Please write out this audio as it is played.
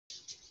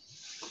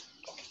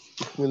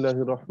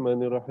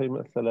Bismillahirrahmanirrahim.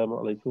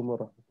 Assalamualaikum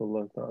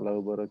warahmatullahi taala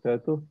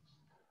wabarakatuh.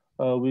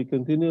 We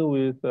continue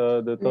with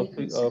the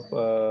topic of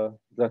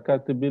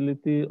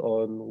zakatability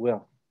on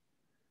wealth.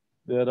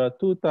 There are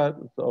two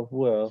types of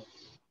wealth,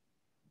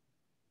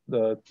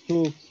 the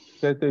two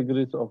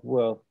categories of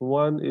wealth.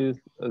 One is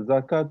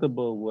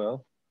zakatable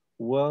wealth,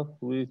 wealth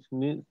which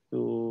needs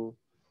to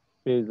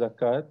pay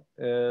zakat,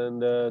 and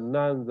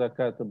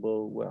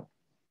non-zakatable wealth.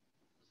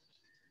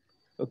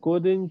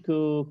 According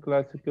to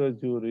classical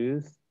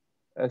jurists,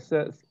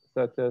 assets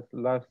such as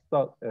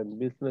livestock and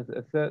business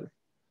assets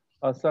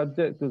are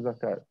subject to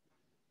zakat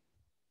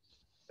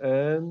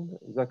and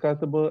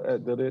zakatable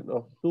at the rate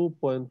of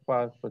 2.5%.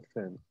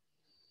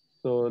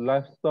 So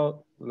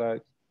livestock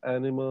like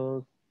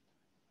animals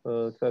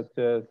such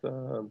as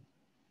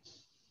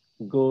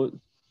goats,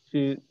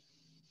 sheep,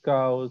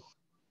 cows,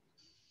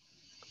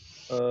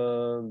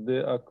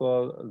 they are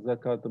called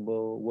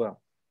zakatable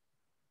wealth.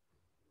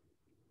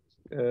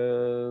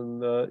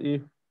 And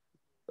if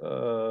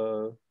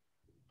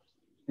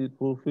it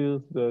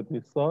fulfills the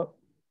nisab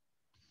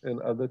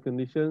and other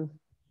conditions,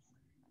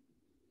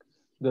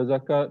 the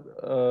zakat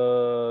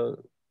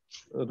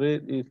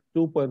rate is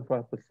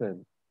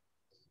 2.5%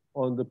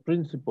 on the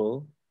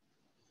principal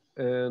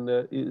and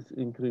its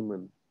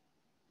increment.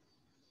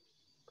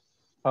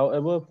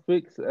 However,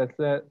 fixed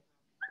assets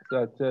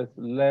such as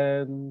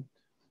land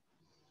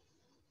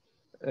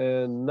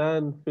and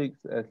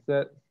non-fixed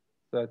assets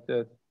such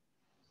as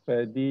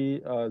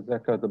paddy are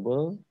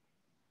zakatable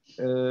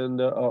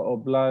and are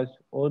obliged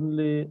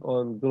only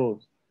on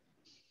gross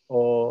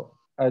or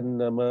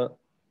annama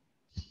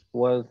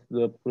once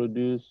the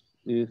produce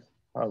is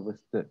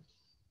harvested.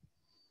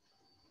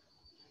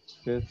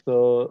 Okay,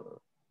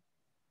 so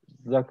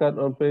zakat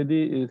on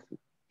paddy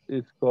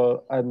is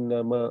called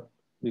annama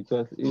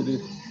because it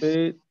is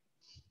paid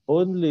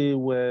only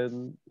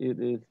when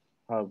it is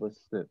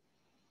harvested.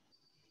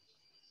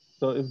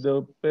 So if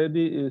the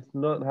paddy is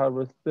not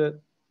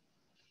harvested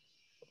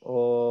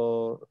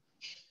or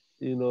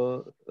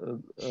the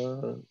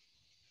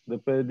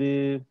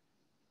paddy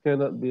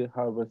cannot be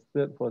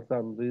harvested for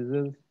some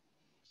reasons,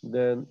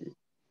 then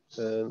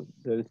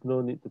there is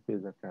no need to pay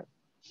zakat.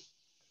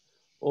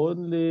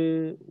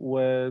 Only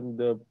when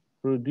the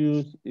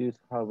produce is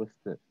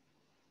harvested,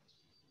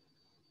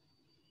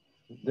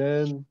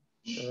 then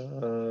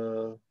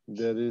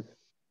there is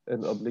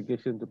an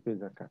obligation to pay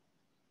zakat.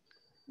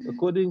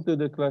 According to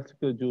the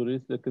classical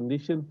jurists, the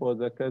condition for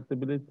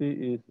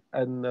zakatability is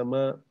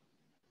annama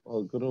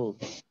or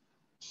growth,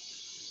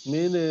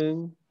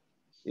 meaning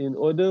in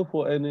order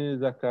for any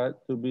zakat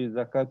to be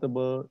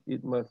zakatable,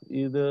 it must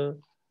either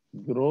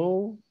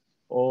grow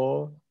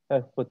or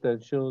have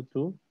potential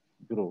to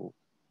grow.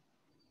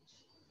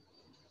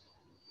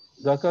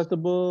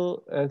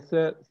 Zakatable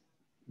assets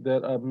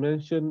that are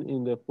mentioned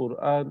in the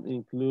Quran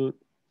include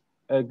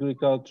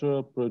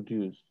agricultural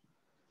produce,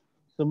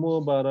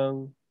 semua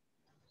barang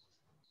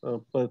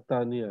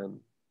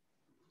pertanian.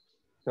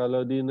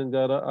 Kalau di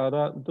negara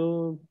Arab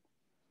tu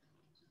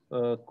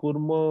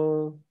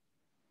kurma,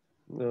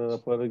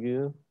 apa lagi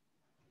ya?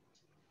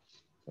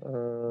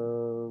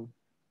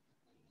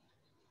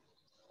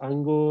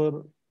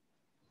 Anggur.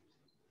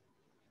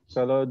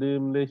 Kalau di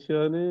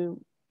Malaysia ni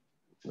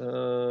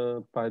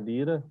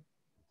padi lah.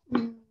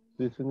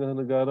 Di setengah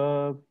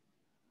negara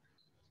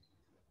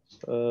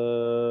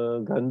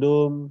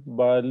gandum,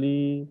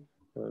 barley,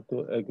 itu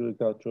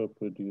agricultural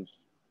produce.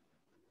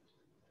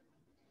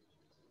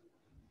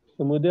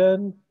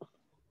 Kemudian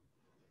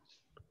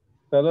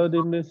kalau di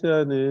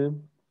Malaysia ni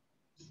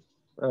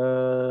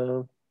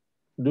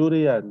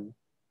durian,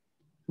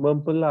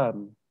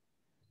 mempelam,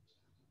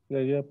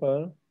 kayak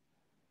apa?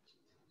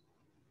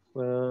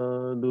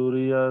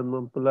 Durian,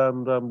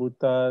 mempelam,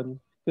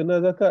 rambutan, kena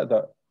zakat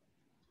tak?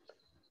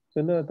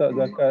 Kena tak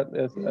zakat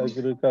as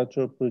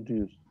agricultural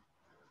produce?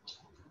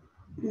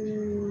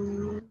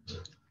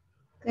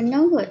 Kena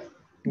kot?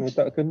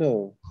 Tak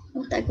kena.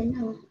 Oh, tak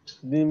kena.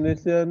 Di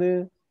Malaysia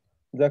ni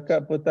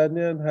zakat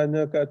pertanian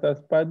hanya ke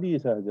atas padi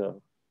saja.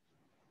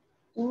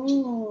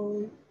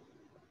 Oh.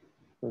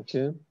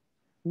 Okey.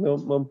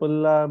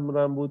 Mempelam,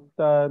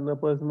 rambutan,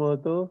 apa semua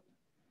tu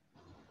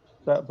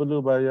tak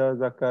perlu bayar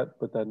zakat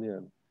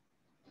pertanian.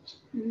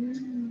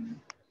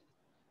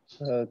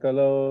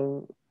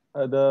 Kalau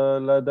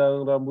ada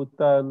ladang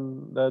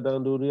rambutan,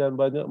 ladang durian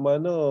banyak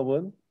mana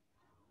pun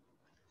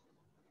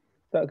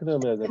tak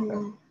kena bayar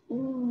zakat.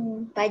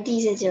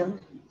 Padi saja.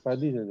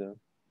 Padi saja.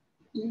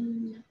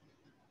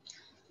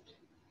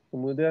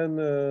 Kemudian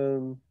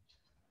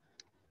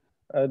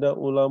ada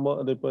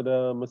ulama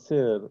daripada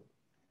Mesir,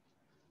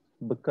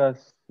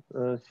 bekas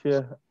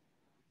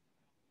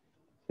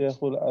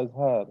Syekhul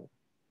Azhar,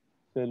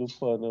 saya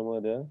lupa nama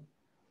dia.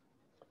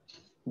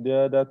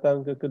 Dia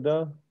datang ke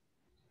Kedah,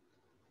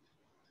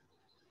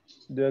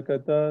 dia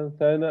kata,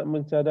 saya nak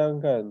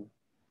mencadangkan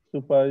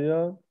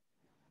supaya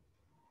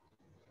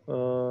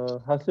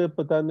hasil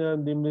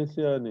pertanian di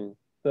Malaysia ni,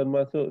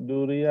 termasuk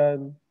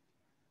durian,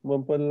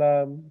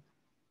 mempelam,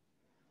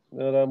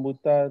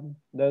 rambutan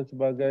dan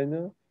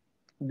sebagainya,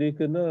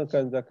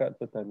 dikenakan zakat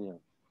pertanian.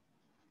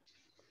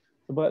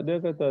 Sebab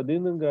dia kata di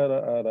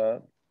negara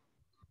Arab,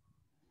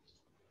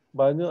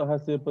 banyak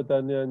hasil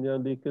pertanian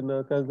yang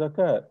dikenakan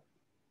zakat.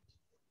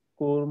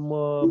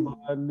 Kurma,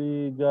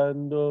 barley,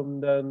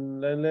 gandum dan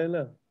lain-lain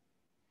lah.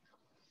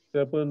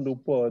 Saya pun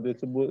lupa dia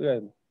sebut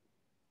kan.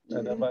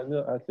 Ada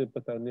banyak hasil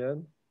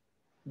pertanian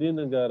di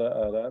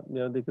negara Arab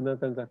yang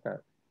dikenakan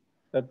zakat.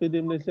 Tapi di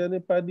Malaysia ni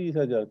padi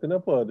saja.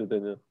 Kenapa dia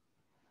tanya?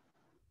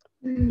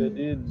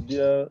 Jadi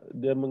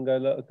dia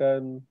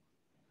menggalakkan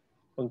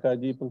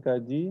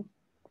pengkaji-pengkaji,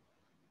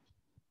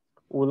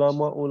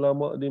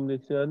 ulama-ulama di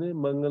Malaysia ni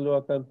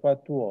mengeluarkan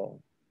fatwa.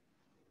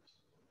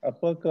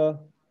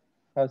 Apakah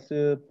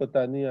hasil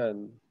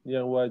pertanian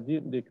yang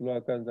wajib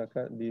dikeluarkan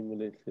zakat di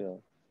Malaysia?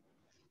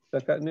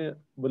 Zakat ni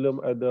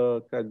belum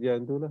ada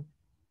kajian tu lah.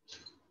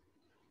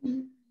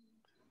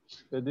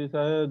 Jadi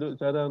saya duk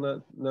cara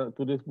nak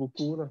tulis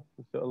buku lah,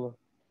 insyaAllah.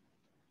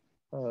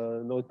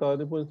 Nota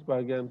ni pun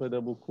sebahagian pada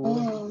buku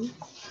lah.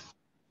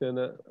 Saya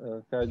nak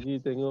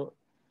kaji tengok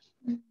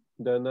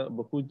dan nak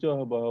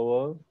berhujah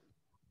bahawa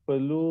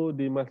perlu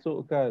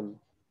dimasukkan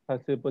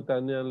hasil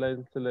pertanian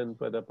lain selain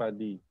pada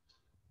padi.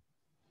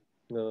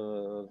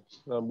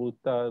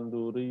 Rambutan,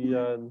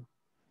 durian,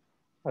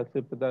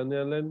 hasil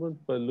pertanian lain pun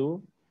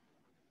perlu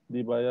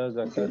dibayar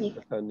zakat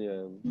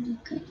pertanian.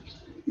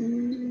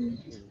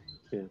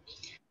 Okay.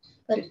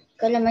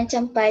 Kalau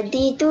macam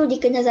padi tu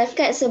dikena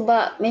zakat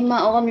sebab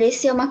memang orang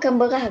Malaysia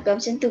makan beras ke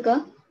macam tu ke?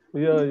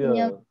 Ya,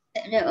 ya.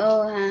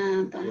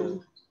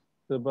 Faham. Ya.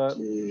 Sebab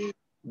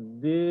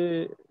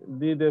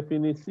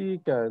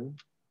didefinisikan,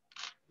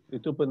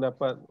 itu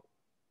pendapat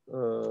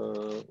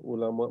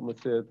ulama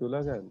Mesir tu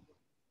lah kan.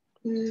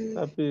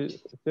 Tapi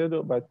saya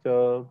duk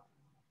baca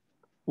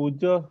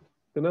hujah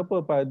kenapa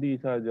padi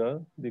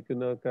saja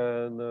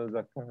dikenakan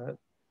zakat.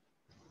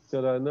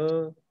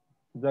 Kerana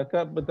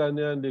zakat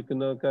pertanian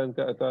dikenakan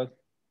ke atas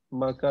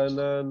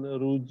makanan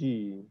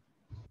ruji.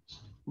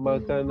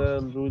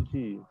 Makanan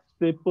ruji.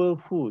 Staple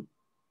food.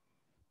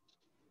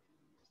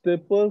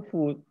 Staple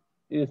food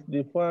is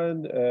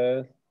defined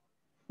as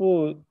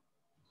food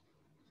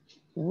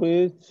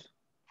which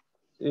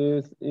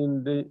is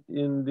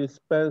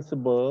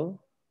indispensable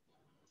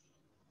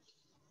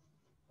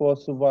for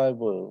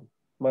survival.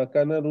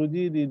 Makanan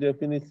ruji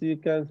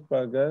didefinisikan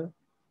sebagai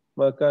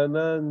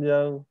makanan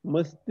yang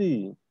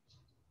mesti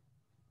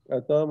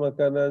atau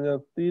makanan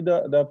yang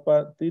tidak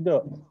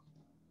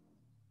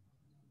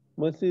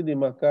mesti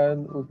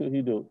dimakan untuk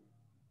hidup.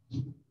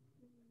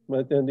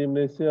 Macam di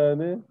Malaysia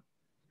ni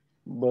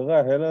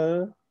beras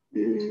lah,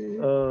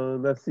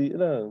 nasi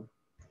lah.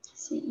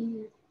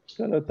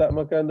 Kalau tak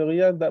makan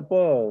durian tak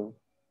apa.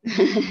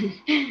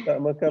 Tak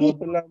makan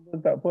mempelam pun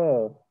tak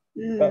apa.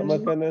 Tak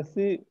makan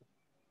nasi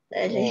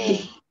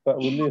tak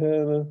boleh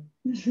lah.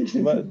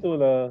 Sebab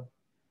itulah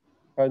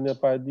hanya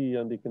padi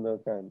yang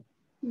dikenalkan.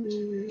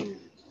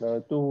 Nah,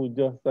 itu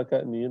hujah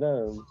setakat ni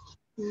lah.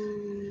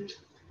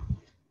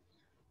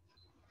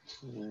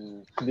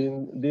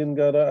 Di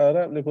negara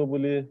Arab mereka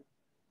boleh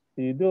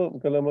hidup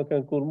kalau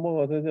makan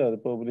kurma saja,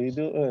 mereka boleh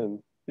hidup kan.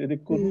 Jadi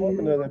kurma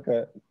kena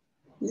zakat.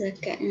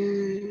 Zakat.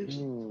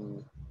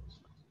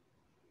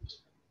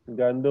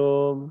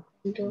 Gandum,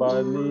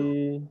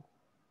 barley,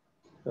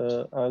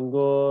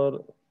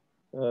 anggur,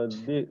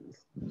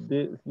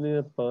 dates ni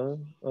apa?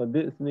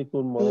 Dates ni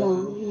kurma.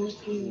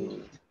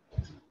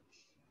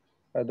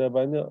 Ada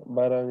banyak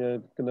barang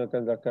yang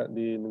kenakan zakat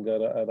di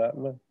negara Arab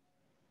lah.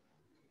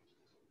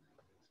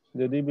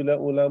 Jadi bila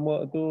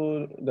ulama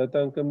tu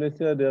datang ke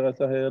Malaysia, dia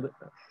rasa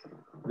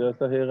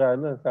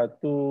heran lah.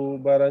 Satu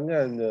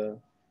barangan je.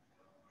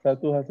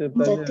 Satu hasil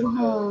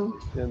pertanian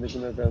yang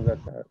dikenakan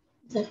zakat.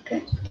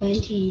 Zakat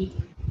padi.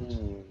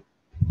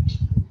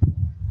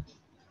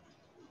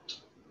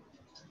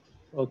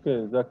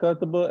 Okay,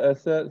 zakatable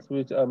assets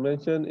which are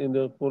mentioned in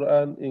the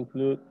Quran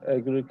include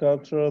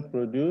agricultural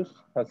produce,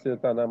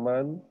 hasil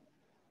tanaman,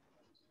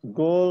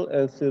 gold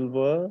and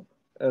silver,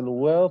 and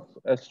wealth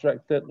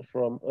extracted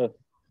from earth.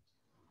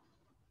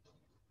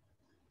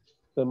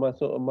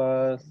 Termasuk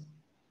emas,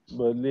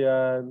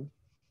 berlian,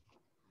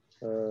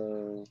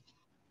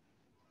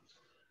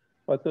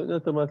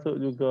 patutnya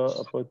termasuk juga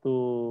apa tu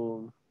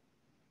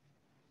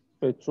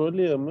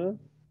petroleum,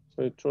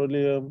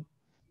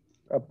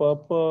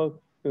 apa-apa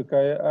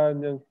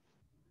kekayaan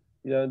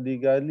yang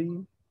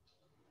digali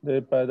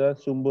daripada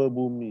sumber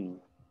bumi.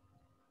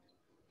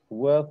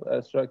 Wealth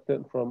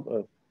extracted from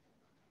earth.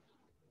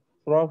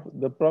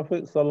 The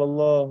Prophet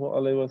sallallahu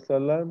alaihi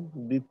wasallam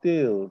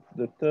detailed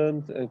the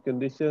terms and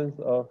conditions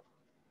of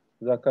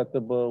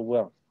zakatable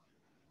wealth,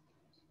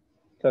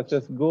 such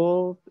as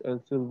gold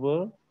and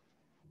silver,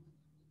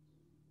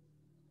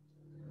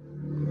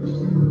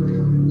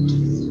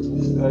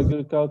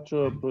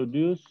 agricultural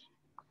produce,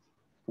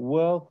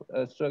 wealth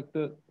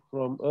extracted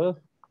from earth,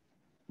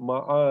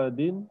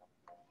 ma'adin,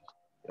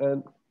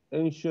 and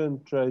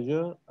ancient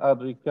treasure,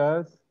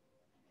 arikas,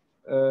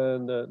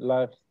 and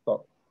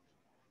livestock.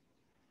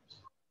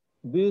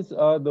 These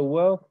are the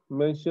wealth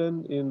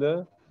mentioned in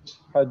the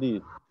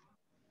hadith.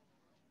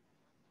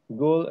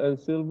 Gold and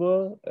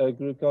silver,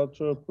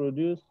 agricultural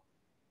produce,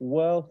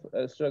 wealth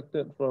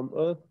extracted from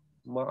earth,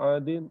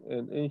 ma'adin,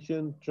 and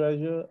ancient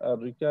treasure,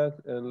 al-rikas,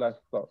 and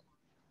livestock.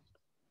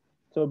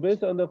 So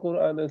based on the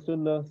Quran and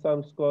Sunnah,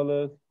 some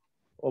scholars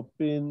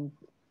opine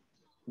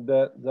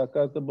that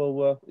zakatable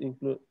wealth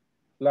include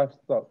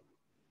livestock,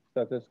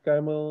 such as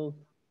camels,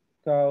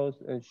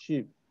 cows, and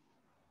sheep,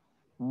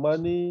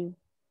 money,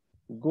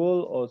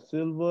 gold or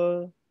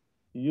silver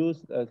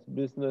used as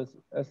business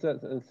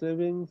assets and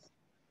savings,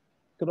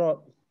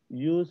 crops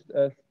used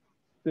as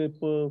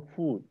staple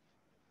food,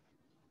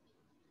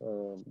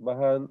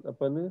 bahan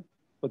apa ni,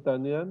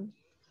 pertanian,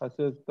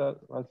 hasil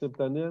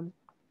pertanian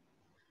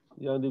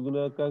yang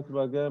digunakan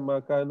sebagai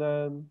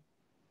makanan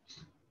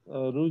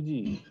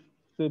ruji,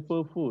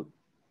 staple food,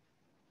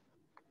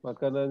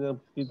 makanan yang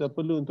kita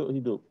perlu untuk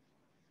hidup,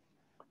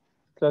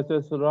 such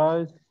as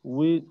rice,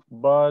 wheat,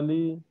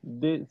 barley,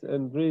 dates,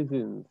 and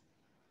raisins,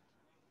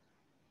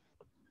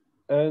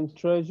 and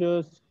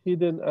treasures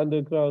hidden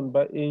underground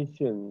by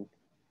ancients.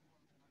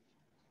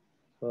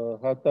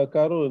 Harta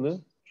karun,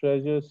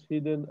 treasures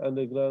hidden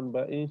underground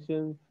by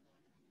ancients,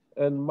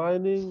 and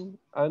mining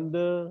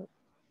under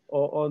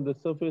or on the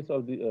surface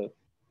of the earth.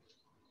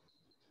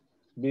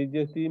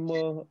 Biji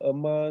timah,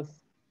 emas,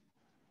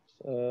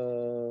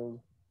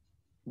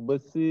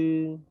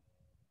 besi,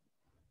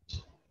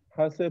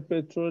 hasil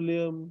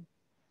petroleum,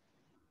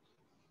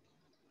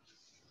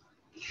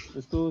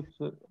 itu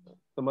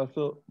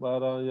termasuk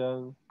barang yang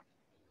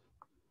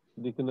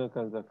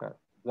dikenakan zakat.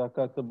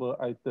 Zakatable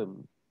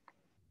item.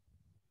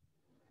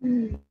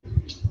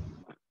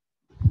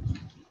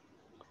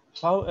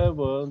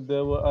 However,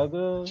 there were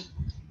other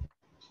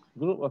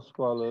group of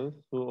scholars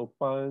who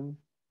opined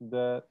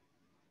that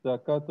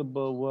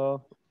zakatable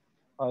wealth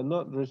are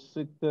not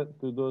restricted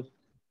to those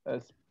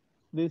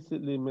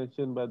explicitly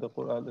mentioned by the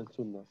Quran and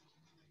Sunnah.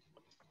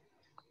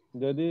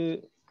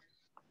 Jadi,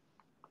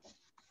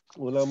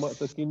 ulama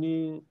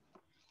terkini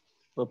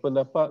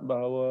berpendapat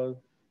bahawa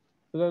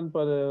selain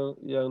pada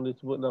yang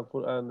disebut dalam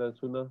Quran dan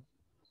Sunnah,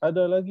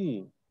 ada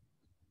lagi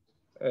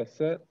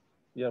aset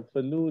yang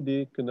perlu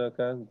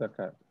dikenakan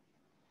zakat.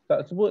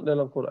 Tak sebut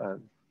dalam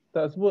Quran,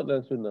 tak sebut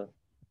dalam Sunnah.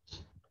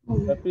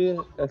 Tapi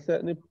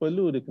aset ni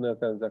perlu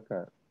dikenakan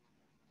zakat.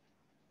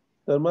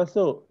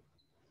 Termasuk,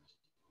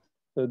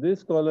 so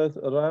these scholars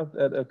arrived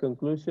at a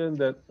conclusion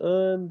that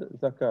earned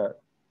zakat,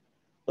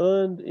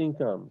 earned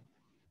income,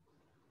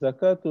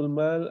 zakatul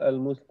mal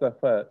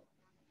al-mustafad,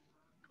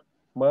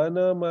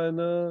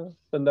 mana-mana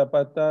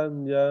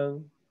pendapatan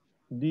yang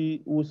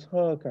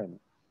diusahakan.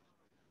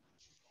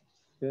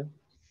 Okay.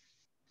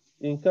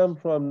 Income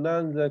from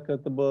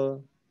non-zakatable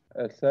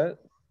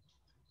assets,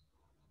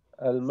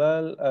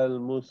 al-mal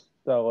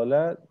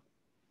al-mustaghalat,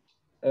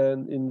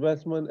 and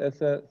investment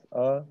assets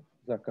are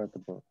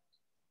zakatable.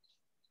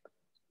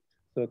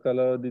 So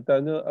kalau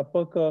ditanya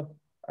apakah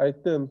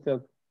item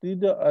yang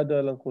tidak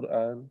ada dalam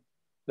Quran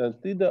dan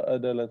tidak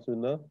ada dalam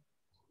Sunnah,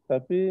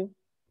 tapi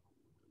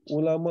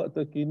ulama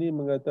terkini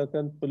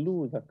mengatakan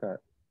perlu zakat,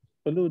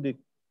 perlu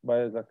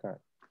dibayar zakat.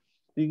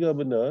 3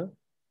 benda.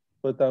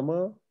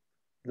 Pertama,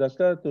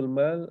 zakatul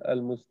mal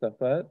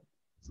al-mustafad.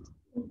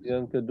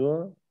 Yang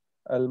kedua,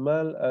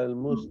 al-mal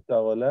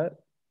al-mustaghalat.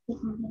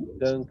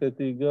 Dan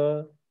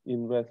ketiga,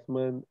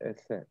 investment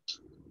asset.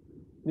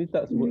 Ini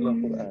tak sebut dalam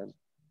Quran.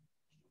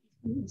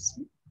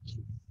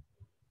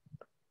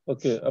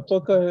 Okey,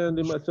 apakah yang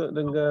dimaksud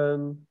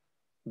dengan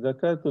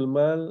zakatul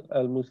mal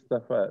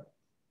al-mustafad?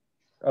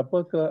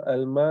 Apakah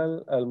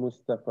al-mal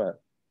al-mustafad?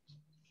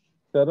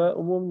 Secara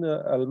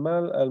umumnya,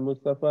 al-mal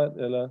al-mustafad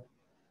ialah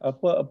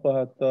apa-apa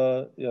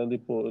harta yang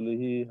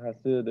diperolehi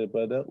hasil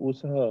daripada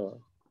usaha.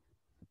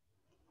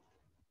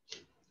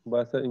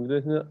 Bahasa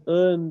Inggerisnya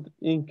earned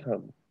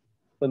income.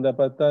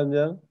 Pendapatan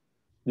yang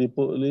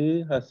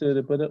diperolehi hasil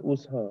daripada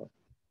usaha.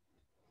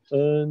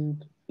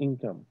 Earned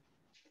income.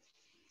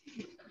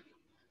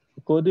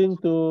 According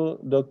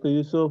to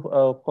Dr. Yusuf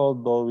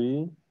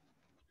Al-Qardawi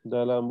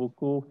dalam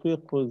buku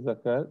Fiqh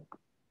Zakat,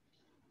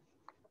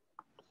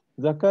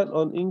 zakat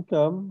on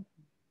income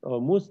or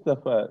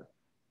mustafad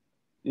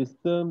is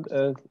termed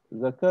as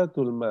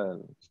zakatul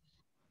mal.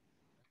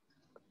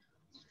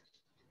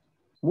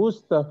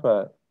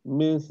 Mustafad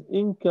means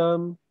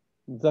income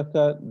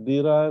zakat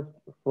derived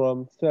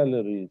from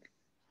salaries.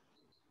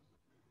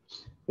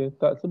 Okay,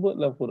 tak sebut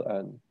dalam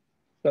Quran,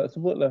 tak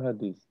sebut dalam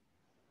hadis.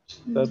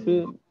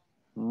 Tapi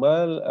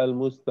mal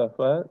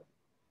al-mustafad,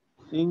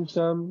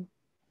 income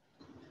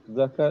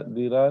zakat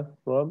derived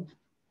from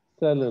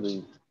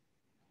salaries.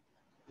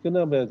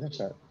 Kena bayar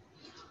zakat.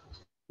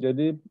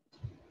 Jadi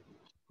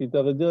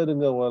kita kerja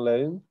dengan orang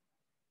lain,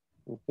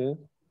 okay,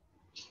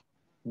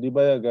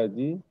 dibayar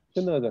gaji,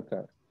 kena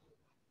zakat.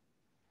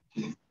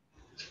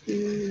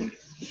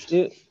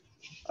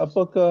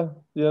 Apakah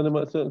yang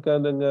dimaksudkan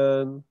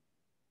dengan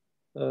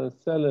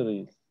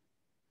salaries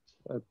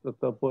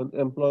ataupun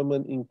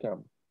employment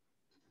income?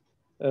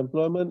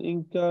 Employment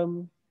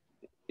income,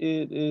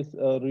 it is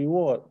a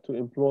reward to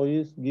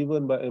employees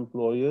given by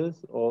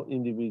employers or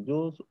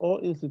individuals or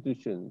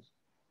institutions.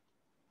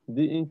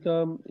 The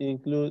income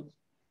includes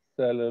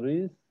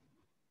salaries,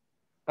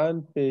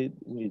 unpaid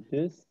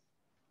wages,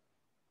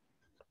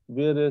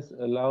 various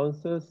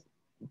allowances,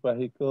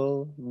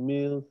 vehicle,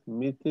 meals,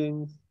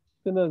 meetings,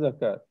 kena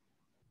zakat.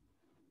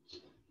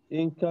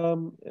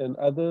 Income and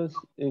others,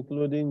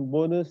 including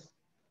bonus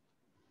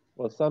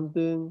or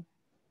something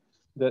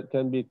that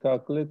can be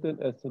calculated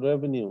as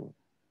revenue,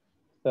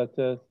 such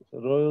as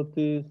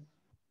royalties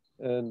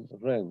and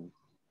rent.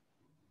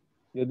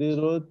 Jadi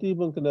royalty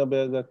pun kena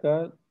bayar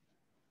zakat,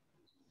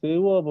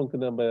 sewa pun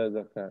kena bayar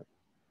zakat.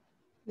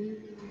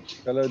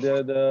 Kalau dia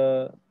ada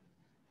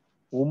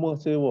rumah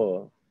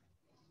sewa,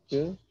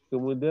 okay,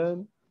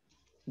 kemudian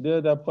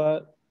dia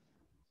dapat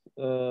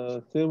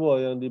sewa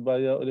yang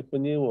dibayar oleh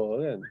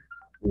penyewa kan.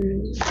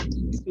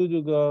 Itu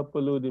juga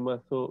perlu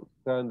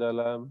dimasukkan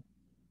dalam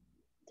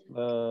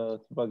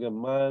sebagai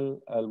mal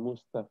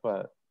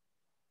al-mustafad.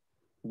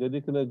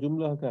 Jadi kena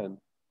jumlahkan.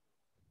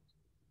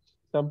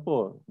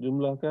 Campur,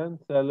 jumlahkan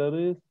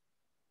salaries,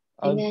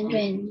 Dengan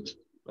rent.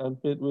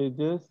 unpaid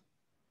wages,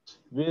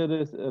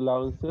 various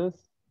allowances,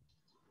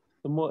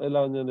 semua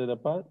allowance yang dia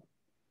dapat,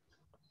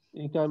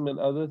 income and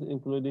others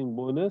including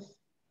bonus,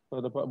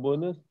 kalau dapat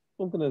bonus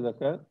pun kena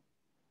zakat,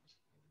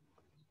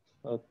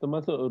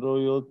 termasuk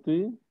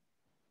royalty,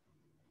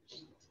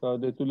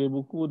 kalau dia tulis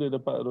buku dia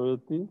dapat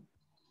royalty,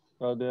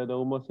 kalau dia ada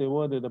rumah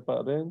sewa dia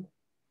dapat rent,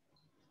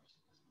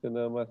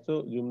 kena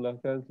masuk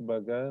jumlahkan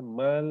sebagai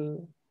mal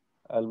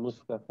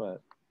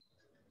al-mustafad.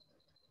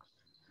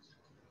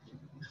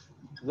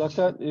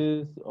 Zakat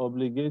is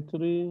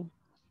obligatory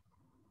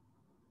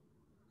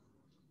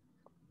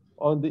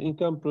on the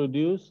income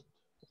produced,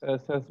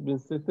 as has been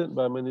stated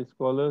by many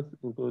scholars,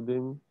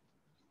 including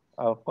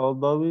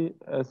Al-Qardawi,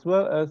 as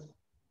well as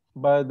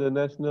by the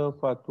National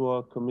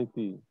Fatwa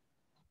Committee,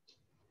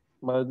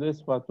 Majlis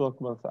Fatwa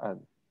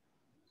Kebangsaan.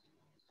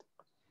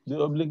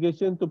 The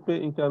obligation to pay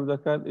income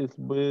zakat is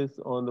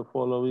based on the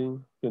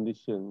following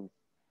conditions.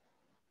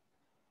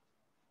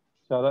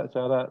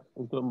 Syarat-syarat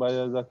untuk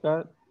membayar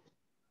zakat: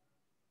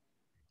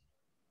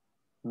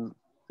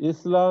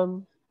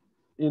 Islam,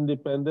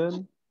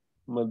 independent,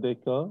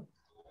 merdeka,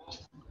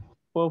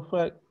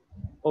 perfect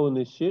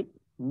ownership,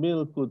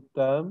 milkut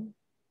tam,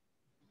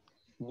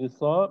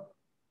 nisab,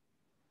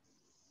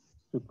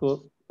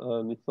 cukup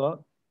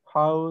nisab,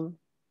 haul,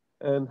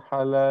 and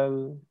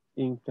halal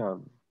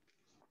income.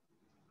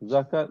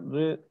 Zakat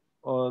rate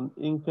on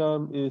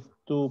income is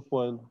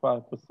 2.5%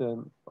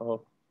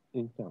 of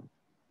income.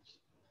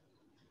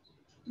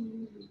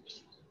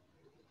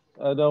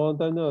 Ada orang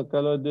tanya,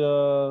 kalau dia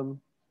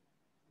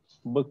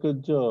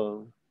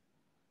bekerja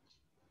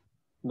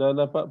dan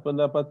dapat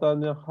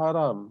pendapatan yang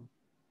haram,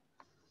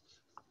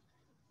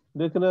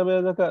 dia kena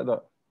bayar zakat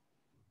tak?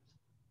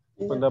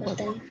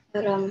 Pendapatan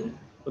haram.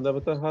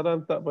 Pendapatan haram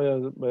tak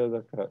payah bayar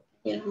zakat.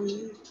 Ya.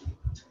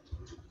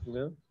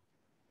 Ya?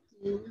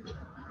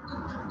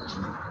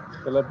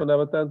 Kalau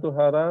pendapatan tu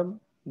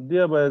haram,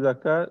 dia bayar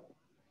zakat,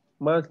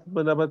 mas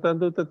pendapatan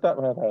tu tetap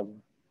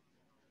haram.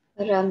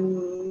 Haram.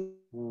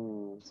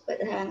 Sebab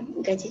haram,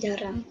 gaji dia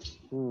haram.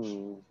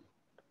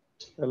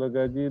 Kalau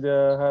gaji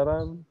dia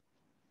haram,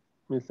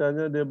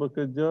 misalnya dia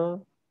bekerja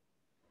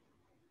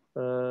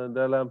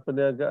dalam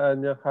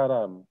perniagaan yang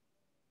haram,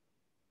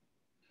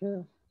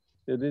 ya.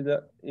 Jadi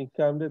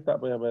income dia tak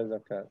payah bayar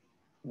zakat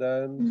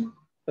dan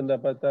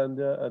pendapatan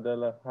dia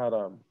adalah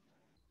haram.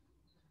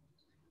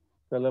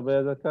 Kalau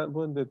bayar zakat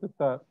pun dia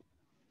tetap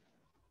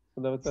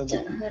pendapatan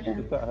dia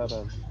tetap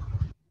haram.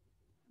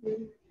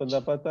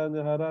 Pendapatan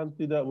yang haram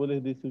tidak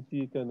boleh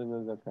disucikan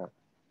dengan zakat.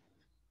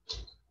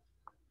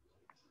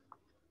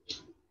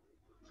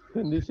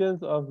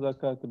 Conditions of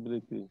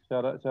zakatability,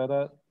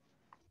 syarat-syarat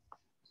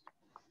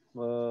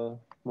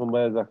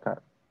membayar zakat.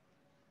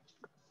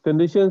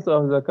 Conditions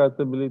of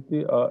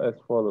zakatability are as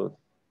follows.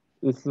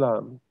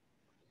 Islam.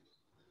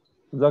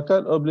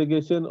 Zakat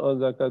obligation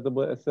on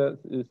zakatable assets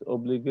is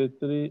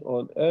obligatory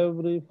on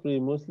every free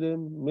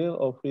Muslim, male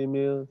or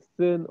female,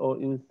 sane or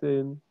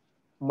insane,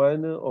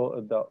 minor or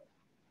adult.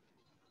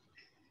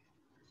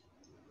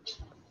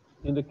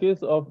 In the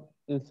case of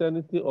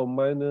insanity or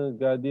minor,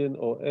 guardian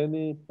or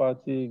any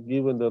party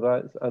given the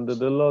rights under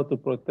the law to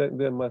protect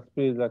them must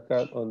pay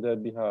zakat on their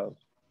behalf.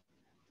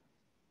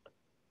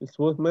 It's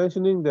worth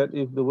mentioning that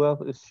if the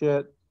wealth is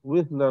shared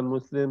with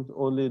non-Muslims,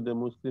 only the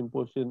Muslim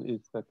portion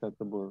is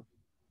zakatable.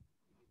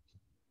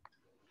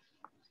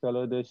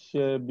 Kalau dia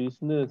share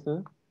business,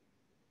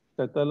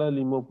 katalah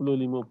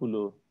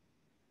 50-50.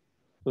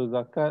 So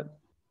zakat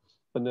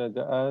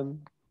perniagaan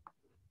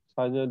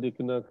hanya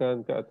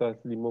dikenakan ke atas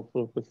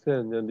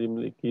 50% yang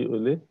dimiliki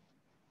oleh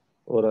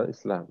orang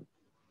Islam.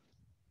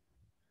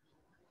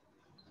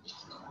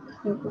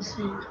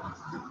 50%.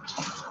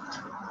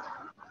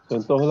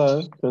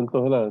 Contohlah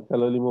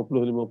kalau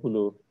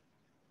 50-50.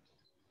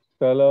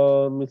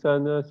 Kalau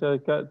misalnya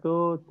syarikat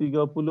tu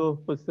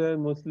 30%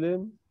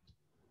 Muslim,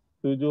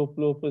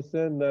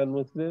 70%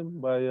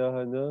 non-Muslim, bayar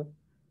hanya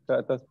ke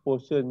atas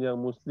portion yang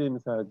Muslim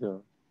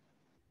sahaja.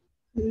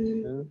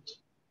 Yeah.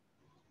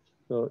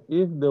 So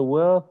if the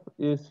wealth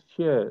is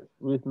shared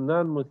with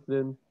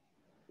non-Muslims,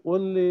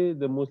 only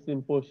the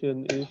Muslim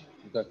portion is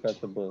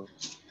zakatable.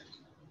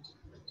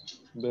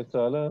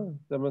 Biasalah,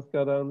 zaman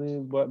sekarang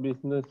ni buat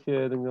bisnes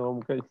share dengan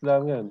orang bukan Islam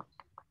kan.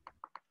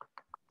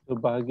 So,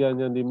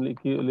 bahagian yang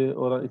dimiliki oleh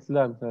orang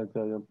Islam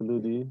sahaja yang perlu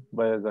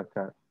dibayar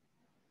zakat.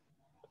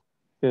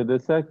 Okay, the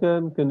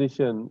second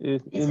condition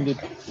is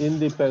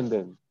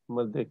independent,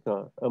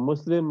 merdeka. A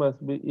Muslim must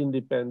be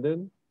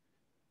independent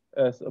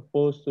as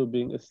opposed to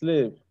being a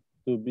slave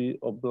to be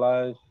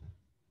obliged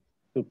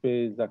to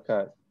pay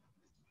zakat,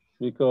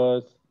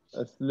 because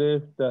a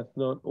slave does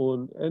not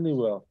own any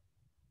wealth,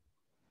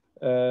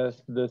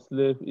 as the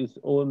slave is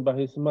owned by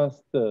his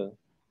master.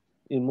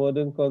 In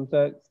modern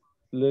context,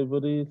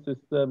 slavery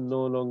system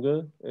no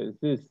longer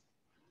exists.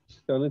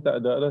 Sekarang ni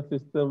tak ada dah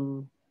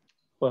sistem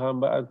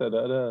perhambaan, tak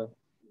ada dah.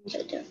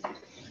 Tak ada.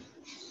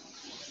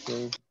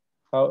 Okay.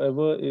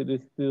 However, it is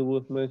still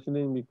worth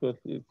mentioning because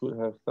it could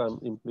have some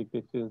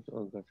implications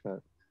on zakat.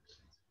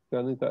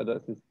 Sekarang ni tak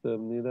ada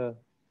sistem ni dah.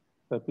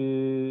 Tapi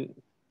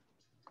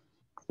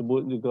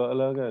sebut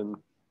jugalah kan.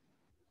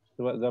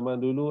 Sebab zaman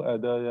dulu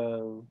ada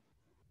yang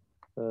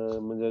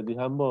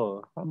menjadi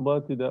hamba. Hamba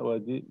tidak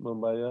wajib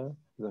membayar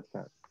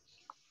zakat.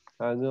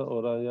 Hanya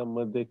orang yang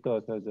merdeka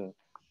saja.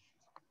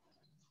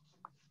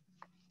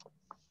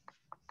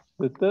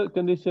 The third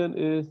condition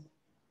is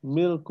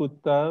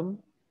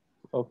milkutam,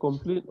 or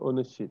complete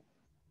ownership.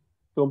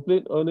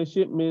 Complete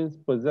ownership means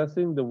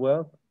possessing the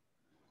wealth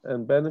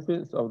and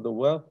benefits of the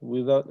wealth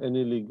without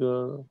any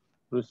legal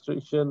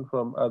restriction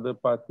from other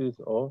parties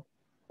or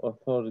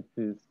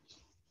authorities.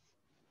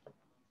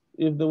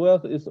 If the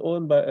wealth is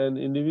owned by an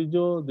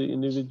individual, the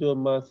individual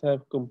must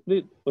have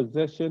complete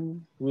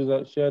possession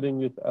without sharing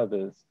with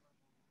others.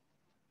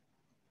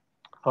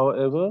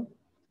 However,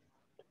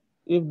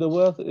 if the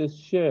wealth is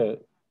shared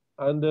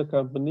under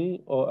company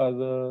or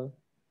other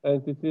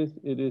entities,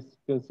 it is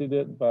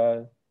considered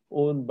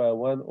owned by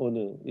one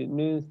owner. It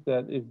means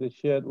that if the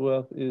shared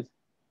wealth is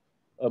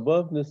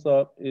above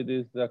nisab, it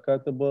is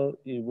zakatable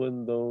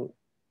even though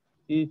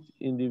each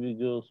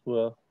individual's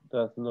wealth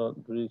does not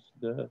reach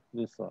the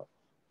nisab.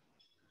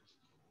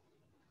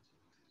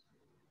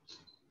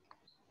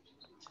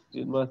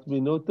 It must be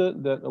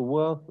noted that a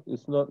wealth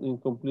is not in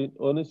complete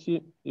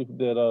ownership if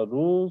there are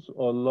rules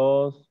or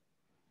laws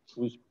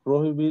which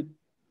prohibit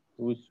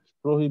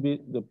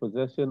the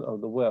possession of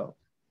the wealth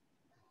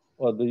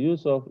or the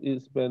use of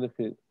its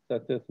benefits,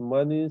 such as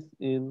monies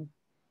in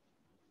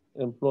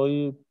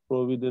employee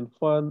provident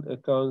fund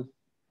accounts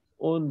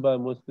owned by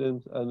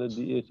Muslims under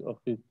the age of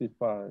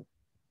 55.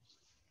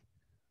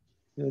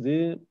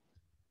 Jadi,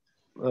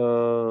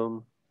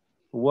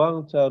 wang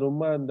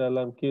caruman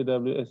dalam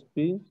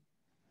KWSP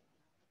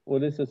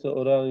oleh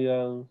seseorang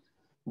yang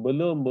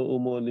belum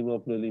berumur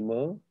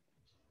 55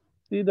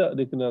 tidak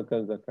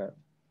dikenakan zakat.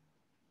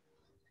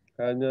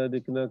 Hanya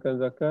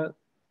dikenakan zakat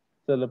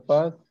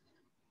selepas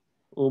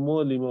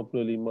umur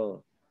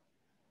 55.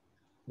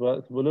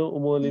 Sebab sebelum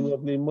umur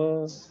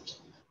 55,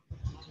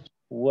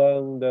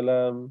 wang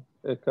dalam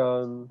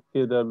akaun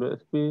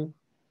KWSP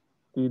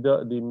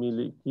tidak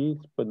dimiliki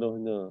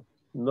sepenuhnya.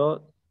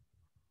 Not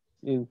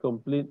in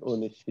complete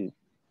ownership.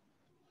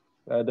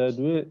 Ada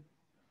duit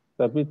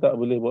tapi tak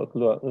boleh buat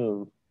keluar.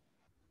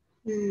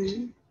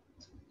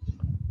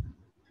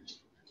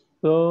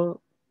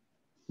 So,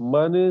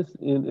 monies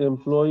in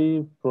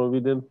employee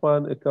provident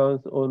fund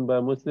accounts owned by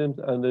Muslims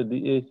under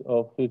the age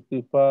of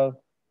 55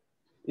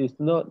 is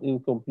not in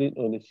complete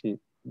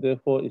ownership.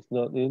 Therefore, it's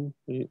not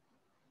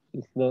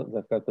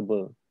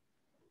zakatable.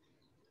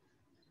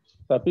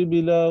 Tapi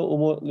bila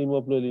umur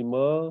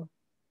 55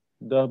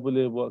 dah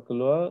boleh buat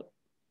keluar,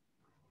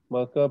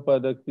 maka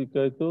pada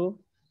ketika itu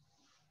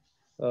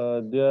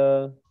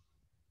dia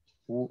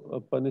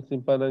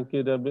simpanan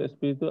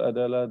KWSP itu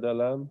adalah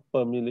dalam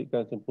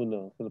pemilikan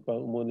sempurna selepas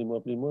umur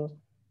 55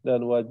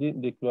 dan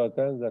wajib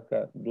dikeluarkan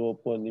zakat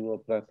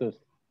 25%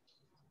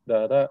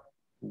 darab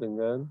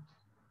dengan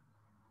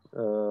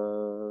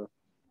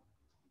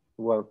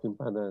wang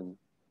simpanan.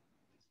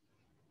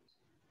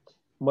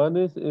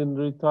 Monies in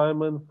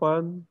retirement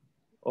fund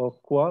or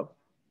Waqf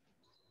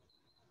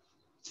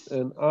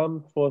and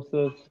armed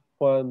forces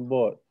fund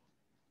board.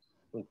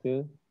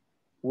 Okay.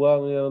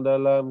 Wang yang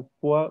dalam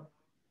Waqf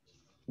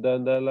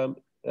dan dalam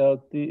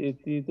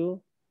LTAT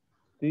itu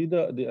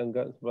tidak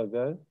dianggap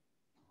sebagai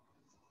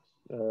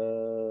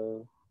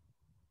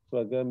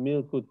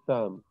milkut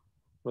tam,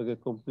 sebagai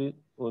complete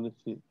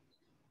ownership.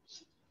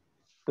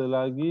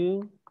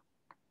 Selagi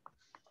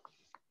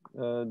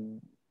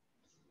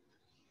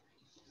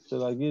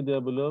dia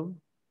belum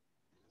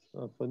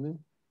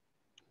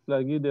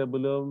selagi dia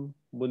belum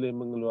boleh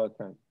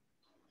mengeluarkan.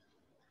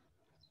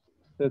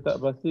 Saya tak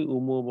pasti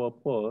umur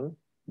berapa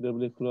dia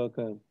boleh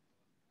keluarkan.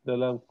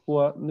 Dalam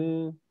kuat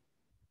ni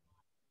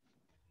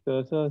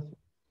saya rasa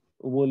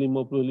umur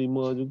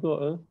 55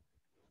 juga.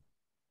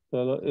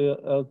 Kalau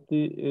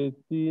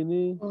LTAT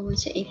ni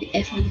macam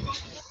APF ni.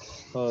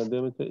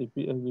 dia macam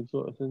APF juga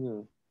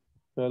rasanya.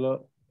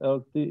 Kalau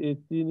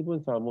LTAT ni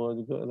pun sama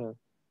juga lah.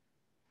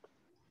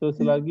 So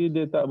selagi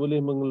dia tak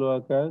boleh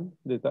mengeluarkan,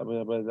 dia tak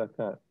payah bayar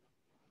zakat.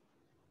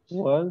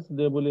 Once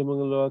dia boleh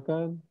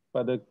mengeluarkan,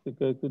 pada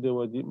ketika itu dia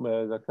wajib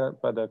bayar zakat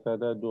pada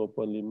kadar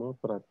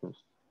 25%.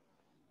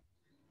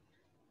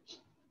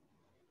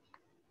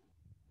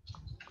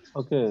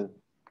 Okay,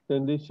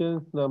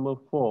 conditions number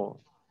 4,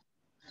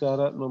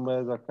 syarat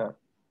membayar zakat.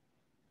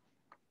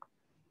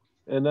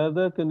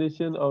 Another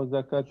condition of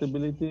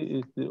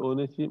zakatability is the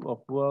ownership of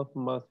wealth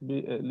must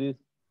be at least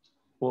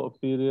for a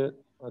period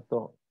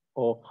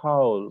or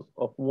haul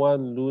of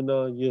 1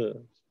 lunar year,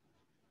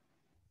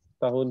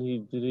 tahun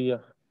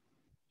hijriah,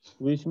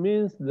 which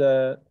means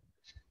that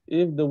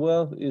if the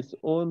wealth is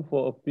owned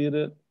for a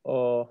period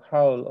or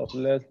haul of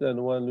less than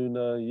 1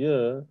 lunar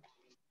year,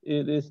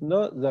 it is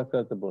not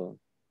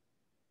zakatable.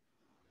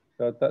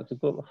 Kalau tak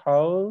cukup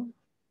haul,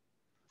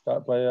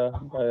 tak payah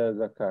bayar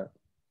zakat.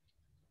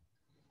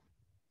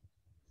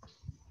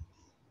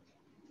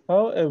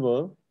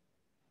 However,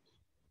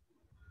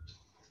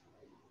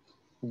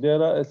 there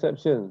are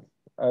exceptions.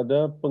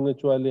 Ada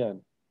pengecualian.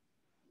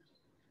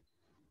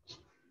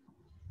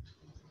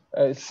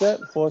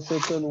 Except for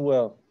certain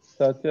wealth,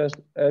 such as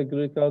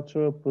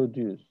agricultural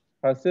produce.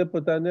 Hasil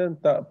pertanian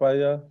tak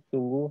payah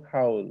tunggu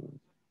haul.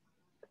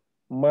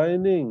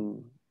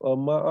 Mining or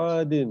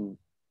ma'adin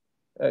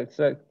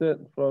extracted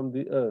from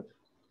the earth.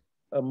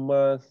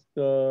 Emas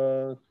ke,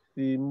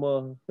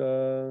 timah ke,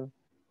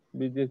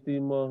 biji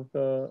timah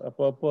ke,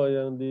 apa-apa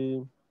yang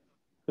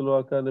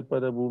dikeluarkan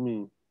daripada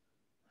bumi.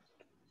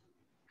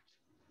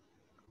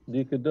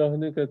 Di Kedah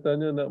ni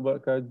katanya nak buat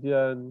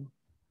kajian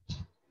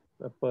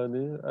apa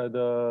ni,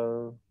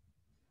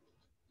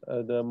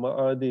 ada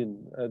ma'adin,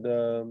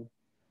 ada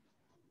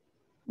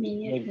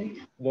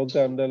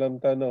logam dalam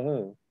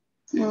tanah.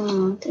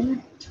 Betul.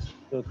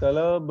 So,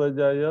 kalau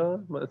berjaya,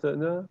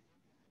 maksudnya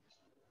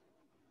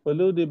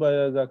perlu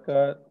dibayar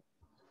zakat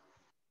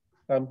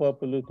tanpa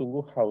perlu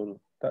tunggu haul.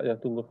 Tak payah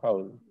tunggu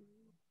haul.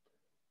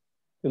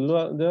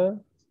 Keluar dia,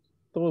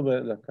 terus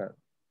bayar zakat.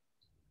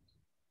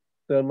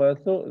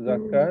 Termasuk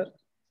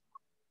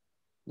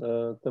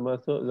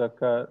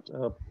zakat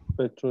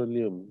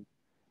petroleum.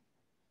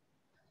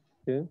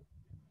 Okay.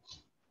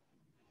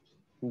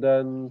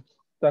 Dan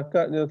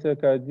setakat yang saya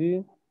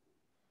kaji,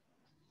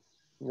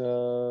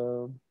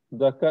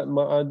 zakat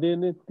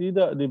ma'adin ni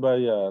tidak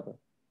dibayar.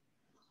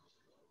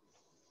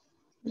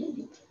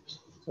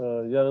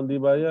 Yang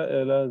dibayar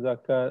ialah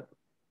zakat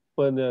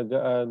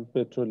perniagaan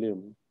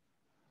petroleum.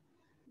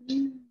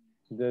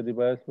 Dia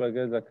dibayar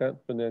sebagai zakat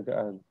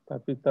perniagaan,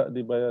 tapi tak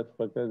dibayar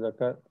sebagai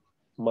zakat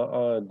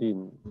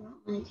ma'adin.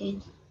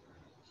 Okay.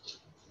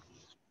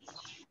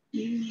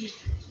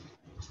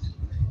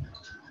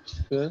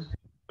 Okay.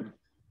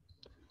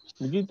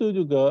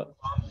 Begitu juga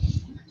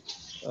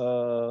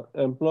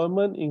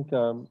employment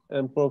income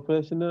and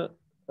professional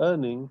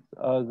earnings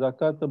are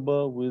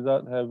zakatable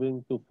without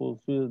having to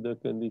fulfill the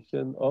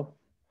condition of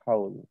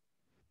haul.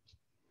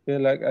 Okay,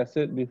 like I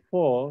said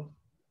before,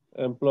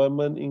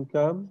 employment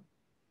income,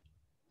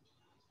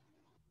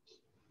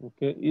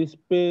 okay, is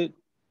paid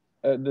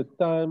at the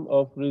time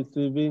of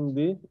receiving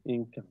the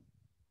income.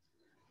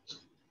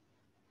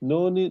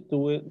 No need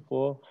to wait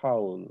for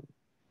haul.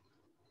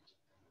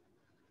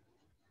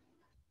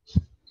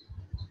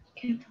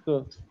 Okay.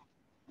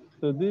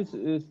 So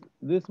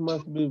this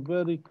must be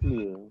very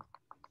clear.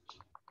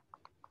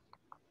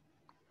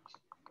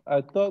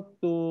 I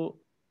talked to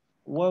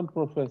one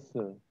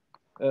professor.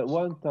 At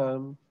one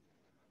time,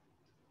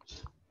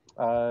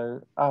 I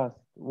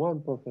asked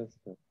one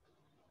professor,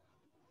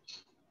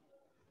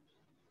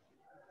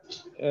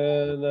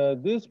 and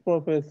this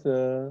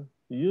professor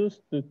used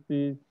to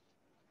teach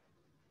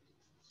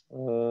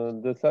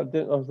the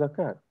subject of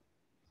zakat.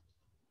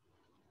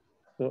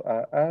 So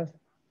I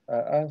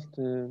asked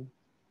him,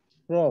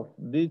 Prof,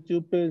 did you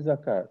pay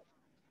zakat?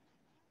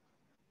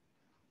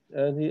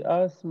 And he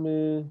asked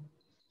me,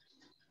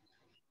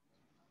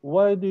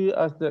 why do you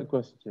ask that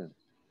question?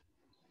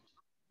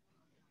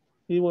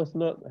 He was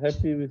not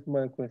happy with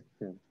my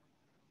question.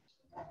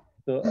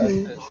 So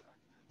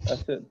I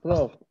said,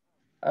 Prof,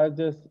 I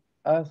just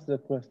asked the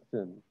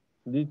question,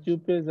 did you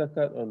pay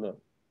zakat or not?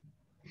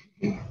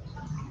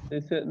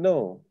 He said,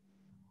 no,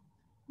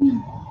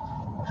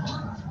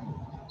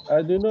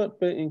 I do not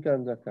pay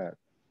income zakat.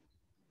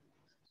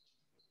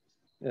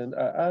 And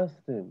I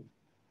asked him,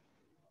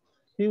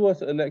 he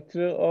was a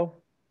lecturer of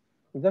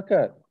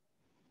zakat.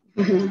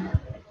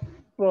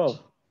 Prof,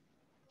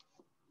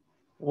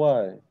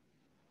 why?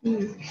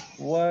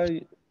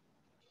 Why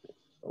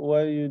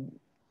you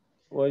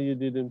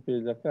didn't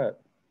pay zakat?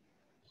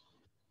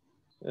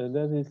 And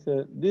then he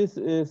said, this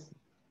is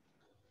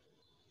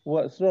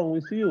what's wrong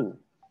with you.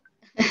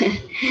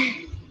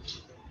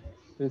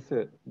 He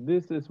said,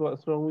 this is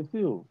what's wrong with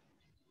you.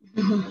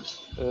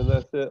 And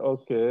I said,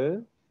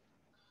 okay,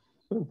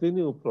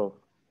 continue, Prof.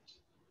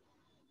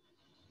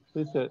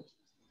 He said,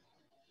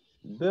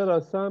 there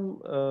are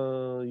some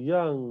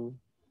young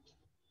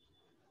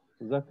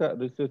zakat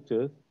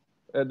researchers.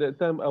 At that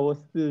time, I was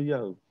still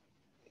young.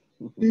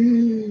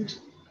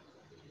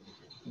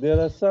 There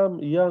are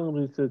some young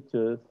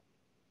researchers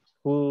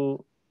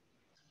who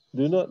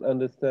do not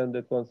understand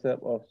the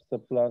concept of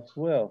surplus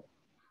wealth,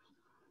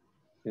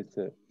 he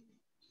said.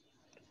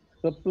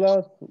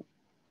 surplus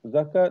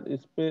zakat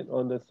is paid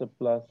on the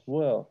surplus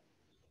wealth.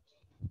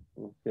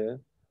 Okay.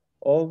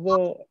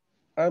 Although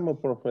I'm a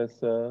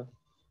professor,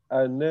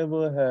 I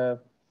never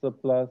have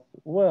surplus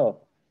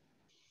wealth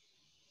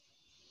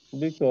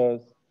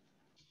because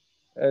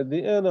at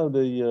the end of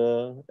the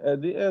year,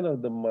 at the end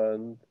of the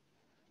month,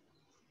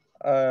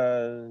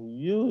 I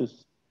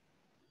use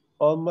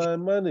all my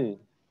money.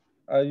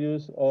 I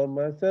use all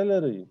my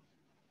salary.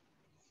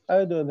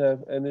 I don't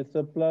have any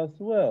surplus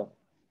wealth.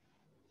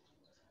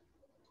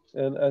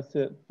 And I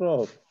said,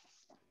 Prof,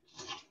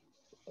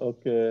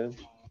 okay,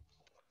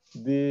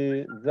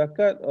 the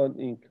zakat on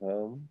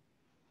income,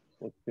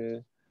 okay,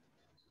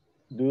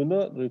 do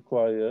not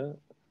require,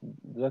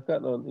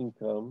 zakat on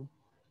income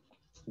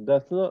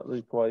does not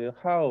require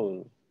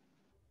howl.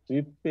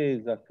 We pay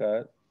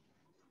zakat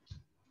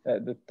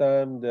at the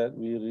time that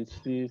we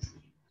receive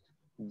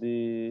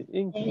the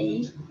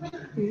income.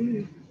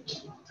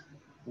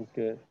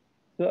 Okay.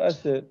 So I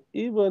said,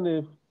 even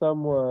if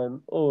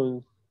someone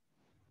owns,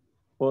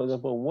 for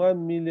example, $1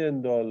 million,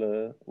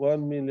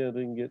 1 million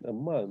ringgit a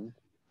month,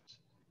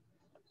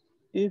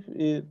 if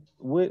it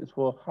waits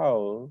for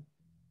howl,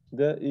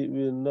 then it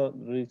will not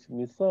reach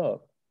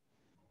nisab.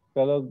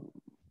 Kalau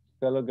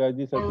kalau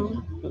gaji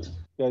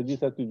 1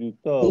 juta Duit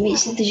pun,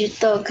 1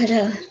 juta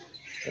kalau.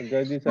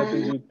 gaji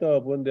 1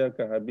 juta pun dia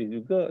akan habis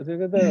juga,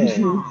 saya kata.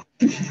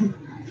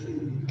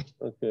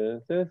 Okay,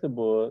 saya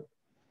sebut,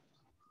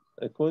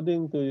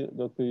 according to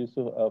Dr.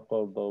 Yusuf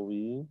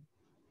Al-Qardawi,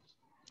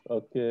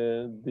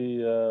 okay,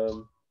 the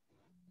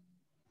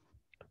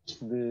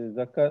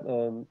zakat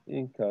on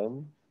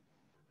income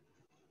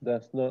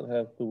does not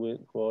have to wait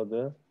for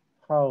the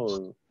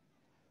howl.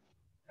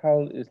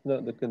 Howl is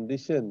not the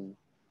condition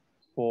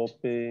for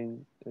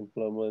paying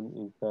employment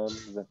income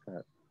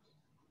zakat.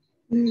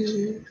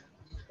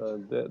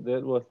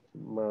 That was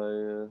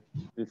my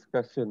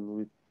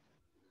discussion with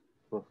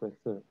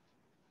professor.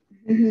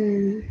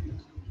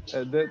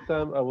 At that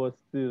time, I was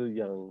still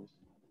young.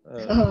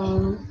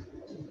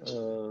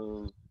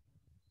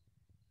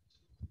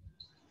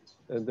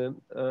 And then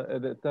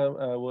at that time,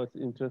 I was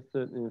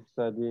interested in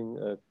studying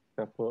a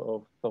couple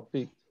of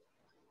topics,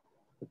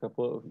 a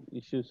couple of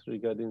issues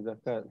regarding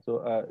zakat.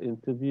 So I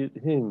interviewed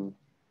him.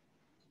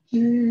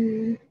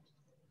 And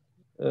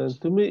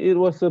to me, it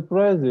was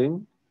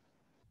surprising,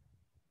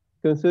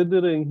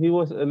 considering he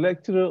was a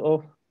lecturer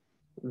of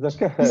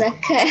zakat.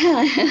 Zakat,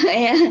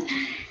 ya.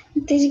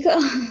 Itu juga.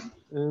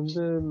 And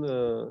then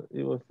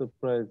it was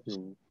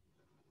surprising.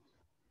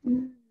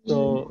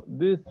 So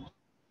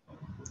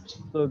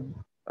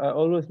I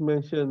always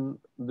mention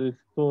this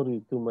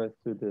story to my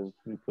students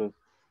because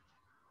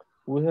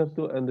we have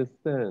to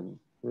understand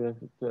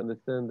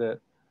that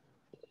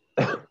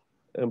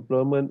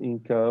employment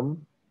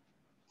income,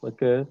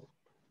 okay,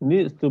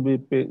 needs to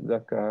be paid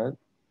zakat,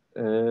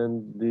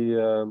 and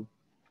the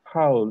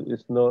howl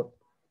is not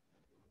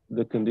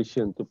the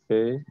condition to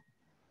pay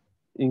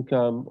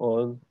income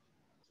on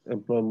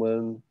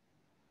employment,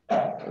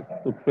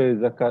 to pay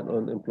zakat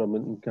on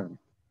employment income.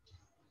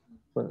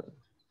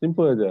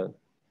 Simple aja.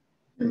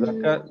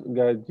 Zakat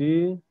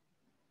gaji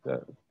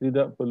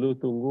tidak perlu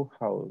tunggu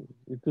haul.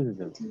 Itu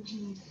saja.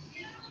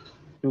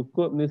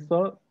 Cukup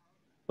nisab.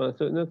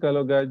 Maksudnya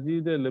kalau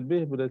gaji dia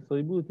lebih daripada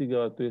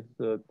 1,300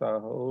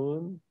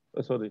 setahun,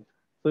 1,300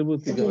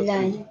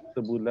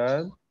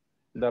 sebulan,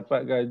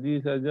 dapat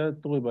gaji saja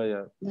terus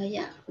bayar.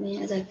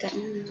 Banyak zakat.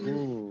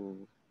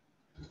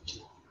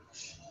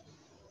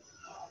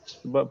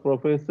 Sebab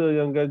profesor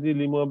yang gaji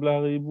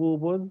 15,000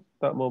 pun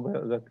tak mau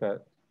bayar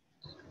zakat.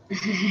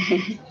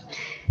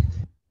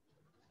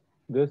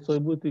 Dia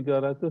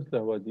 1,300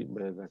 dah wajib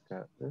bayar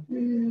zakat.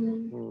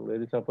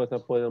 Jadi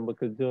siapa-siapa yang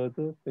bekerja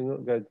tu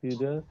tengok gaji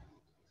dia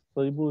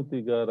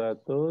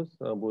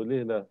 1,300,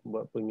 bolehlah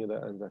buat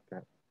pengiraan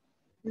zakat.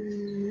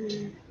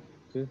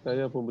 Okay,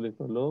 saya pun boleh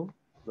tolong,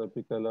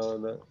 tapi kalau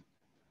nak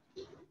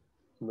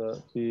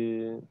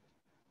pergi,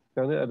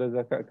 sekarang ada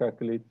zakat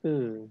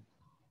calculator.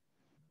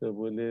 Kita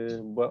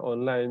boleh buat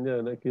online je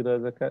nak kira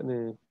zakat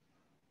ni.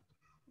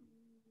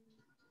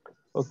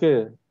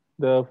 Okay,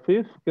 the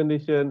fifth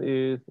condition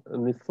is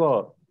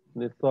nisab.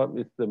 Nisab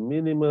is the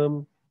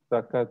minimum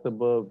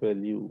zakatable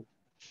value.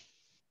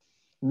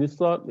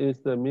 Nisab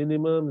is the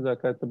minimum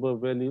zakatable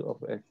value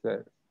of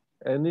asset.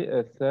 Any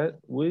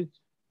asset which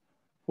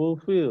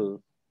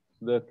fulfills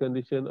the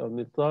condition of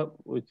nisab,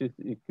 which is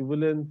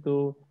equivalent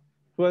to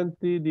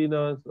 20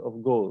 dinars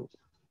of gold.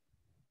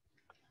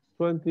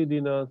 20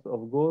 dinars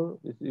of gold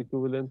is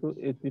equivalent to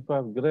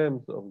 85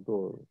 grams of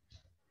gold.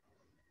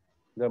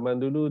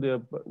 Zaman dulu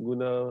dia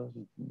guna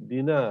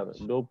dinar,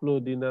 20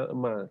 dinar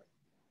emas.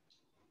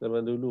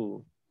 Zaman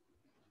dulu.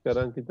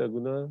 Sekarang kita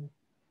guna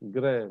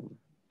gram.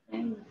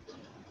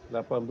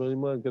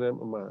 85 gram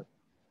emas.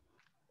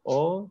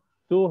 Or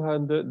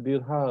 200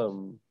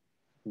 dirham,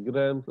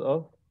 grams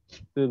of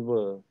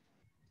silver.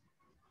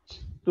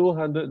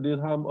 200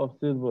 dirham of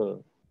silver.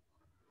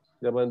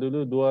 Zaman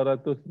dulu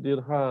 200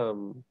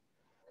 dirham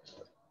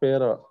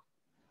perak.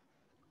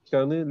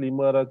 Sekarang ni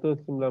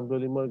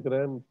 595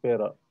 gram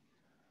perak.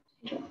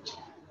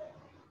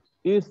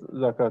 is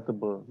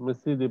zakatable.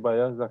 Mesti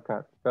dibayar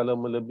zakat. Kalau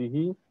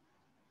melebihi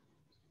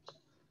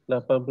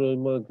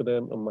 85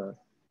 gram emas.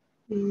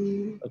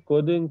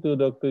 According to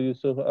Dr.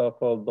 Yusuf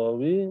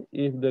Al-Faldawi,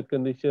 if the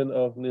condition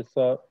of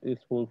nisab is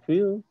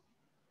fulfilled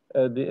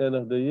at the end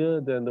of the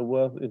year, then the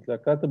wealth is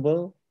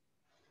zakatable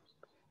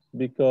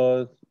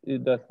because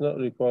it does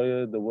not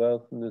require the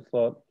wealth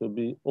nisab to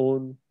be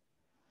owned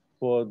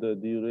for the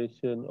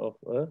duration of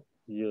a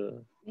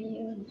year.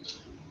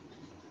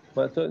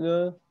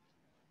 Maksudnya,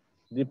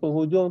 di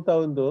penghujung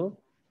tahun tu,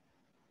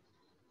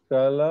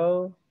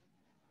 kalau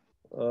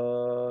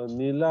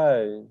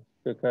nilai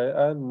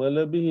kekayaan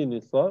melebihi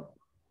nisab,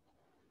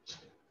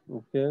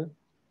 okay,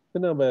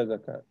 kena bayar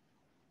zakat.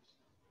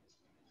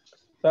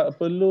 Tak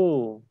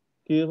perlu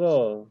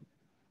kira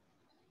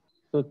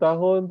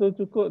setahun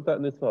tu cukup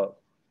tak nisab.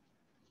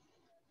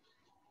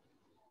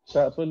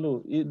 Tak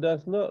perlu. It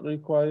does not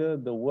require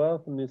the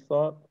wealth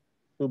nisab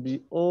to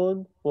be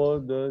owned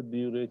for the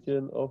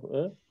duration of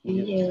a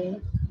year.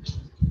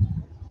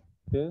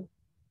 Okay.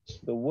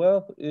 The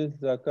wealth is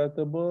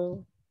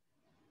zakatable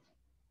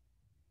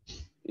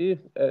if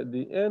at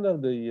the end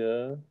of the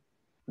year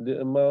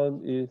the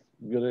amount is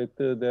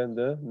greater than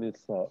the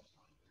nisab.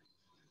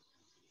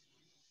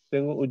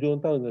 Tengok ujung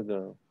tahun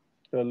saja.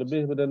 Kalau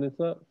lebih daripada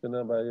nisab,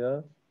 kena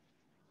bayar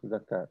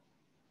zakat.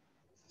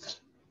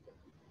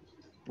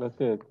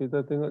 Okey,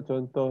 kita tengok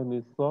contoh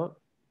nisab.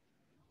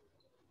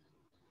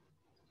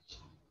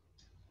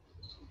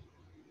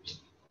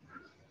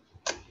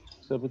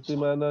 Seperti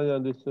mana yang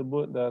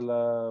disebut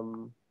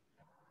dalam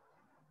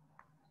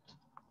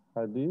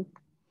hadis.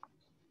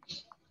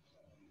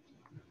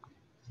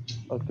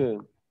 Okey.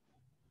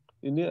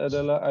 Ini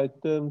adalah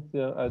items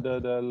yang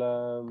ada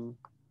dalam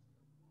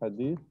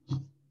hadis.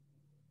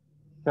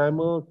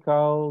 Camel,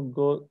 cow,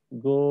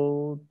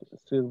 gold,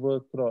 silver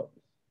crops.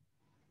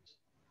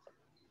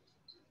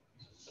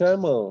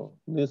 Camel,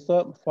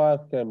 nisab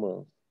 5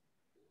 camels.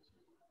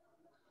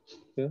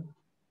 Okay.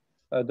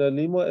 Ada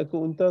 5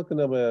 ekor unta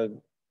kena bayar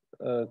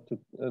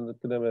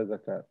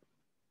zakat.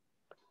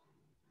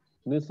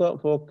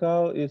 Nisab for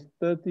cow is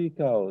 30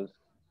 cows.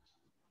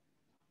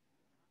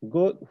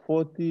 Goat,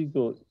 40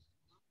 goats.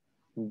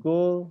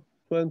 Gold,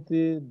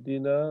 20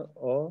 dinar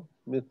or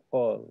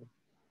mithqal,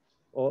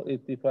 or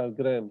 85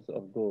 grams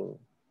of gold.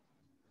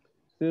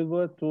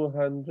 Silver,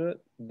 200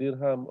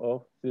 dirham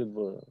of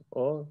silver,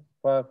 or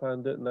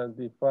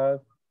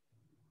 595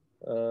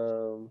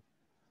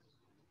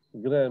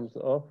 grams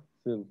of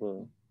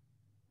silver.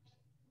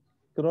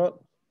 Crop,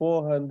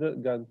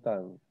 400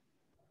 gantang.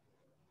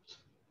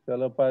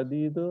 Kalau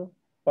padi itu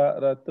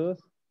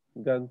 400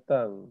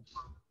 gantang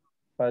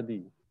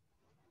padi.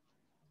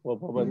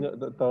 Berapa banyak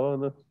tak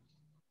tahu tu.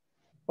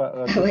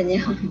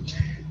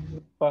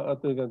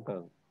 400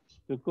 gantang.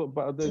 Cukup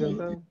 400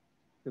 gantang,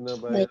 kena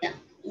bayar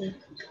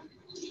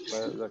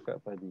zakat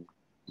padi.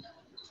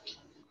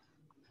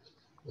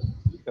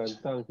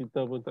 Gantang kita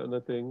pun tak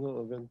pernah tengok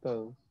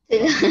gantang.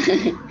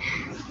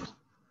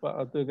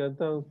 400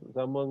 gantang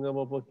sama dengan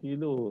berapa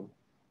kilo?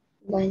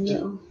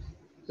 Banyak.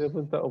 Saya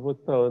pun tak apa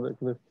tahu, nak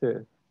kena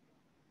check.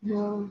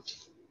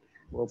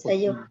 Berapa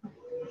Saya. kilo?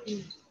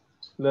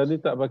 Lah ni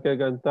tak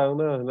pakai gantang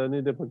dah. Lah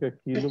ni dia pakai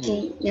kilo.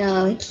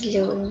 Ya,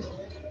 kilo.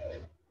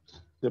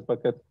 Dia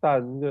pakai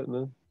tan je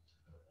ni.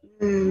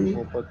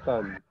 Berapa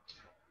tan?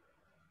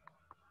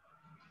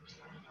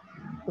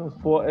 So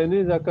for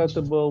any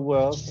zakatable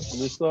wealth,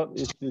 nisab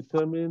is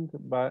determined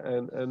by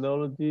an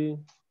analogy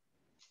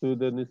to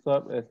the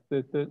nisab as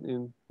stated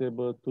in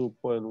table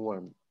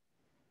 2.1.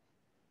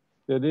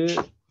 Jadi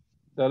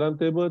dalam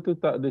table tu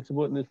tak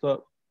disebut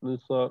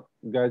nisab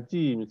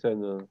gaji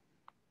misalnya.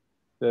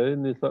 Jadi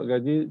nisab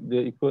gaji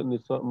dia ikut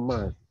nisab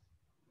emas,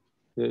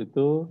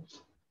 iaitu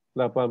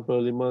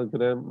 85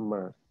 gram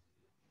emas.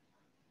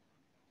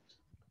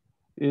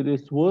 It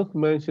is worth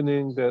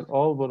mentioning that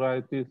all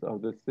varieties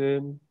of the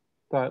same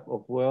type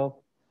of wealth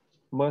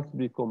must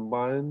be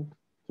combined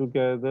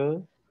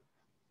together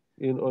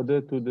in order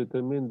to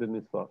determine the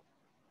nisab.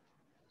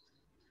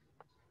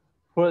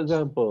 For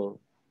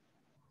example,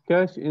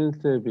 cash in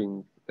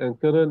savings and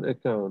current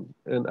account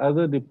and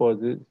other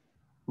deposits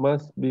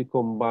must be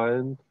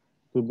combined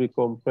to be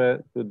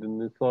compared to the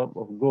nisab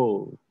of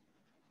gold,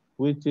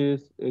 which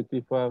is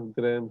 85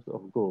 grams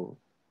of gold.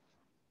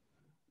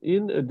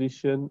 In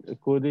addition,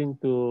 according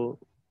to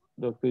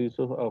Dr.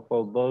 Yusuf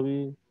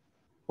Al-Faldawi,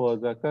 for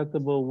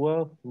zakatable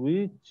wealth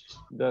which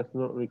does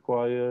not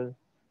require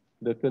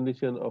the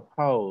condition of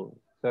howl,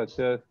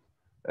 such as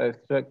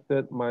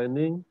extracted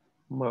mining,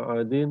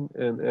 ma'adin,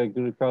 and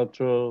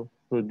agricultural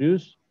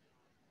produce,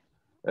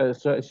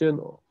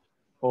 extraction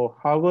or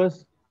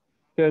harvest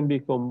can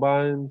be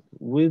combined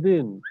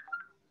within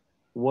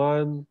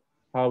one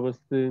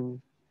harvesting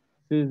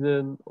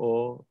season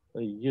or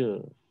a year.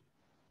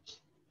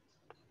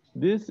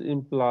 This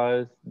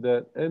implies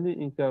that any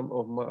income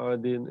of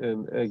ma'adin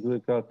and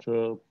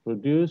agricultural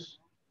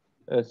produce,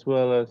 as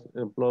well as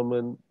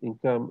employment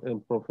income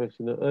and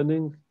professional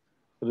earnings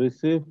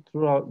received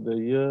throughout the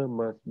year,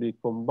 must be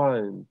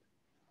combined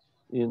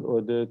in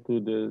order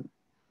to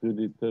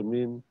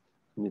determine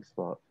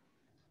nisab.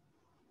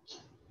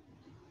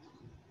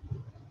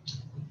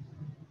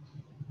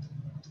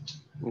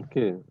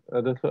 Okey,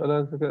 ada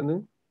soalan sekat ni?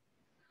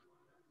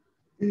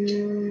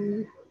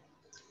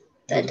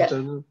 Tak Dia ada.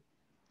 bertanya.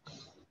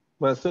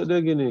 Maksud dia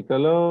gini,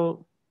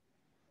 kalau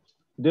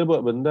dia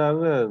buat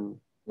bendang kan,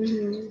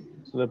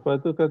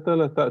 lepas tu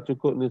katalah tak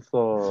cukup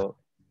nisab.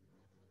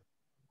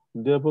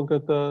 Dia pun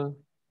kata,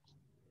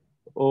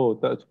 oh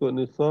tak cukup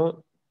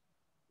nisab,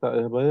 tak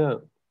payah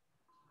bayar.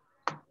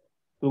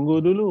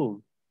 Tunggu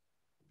dulu.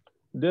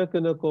 Dia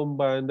kena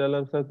combine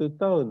dalam 1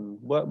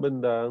 tahun. Buat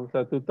bendang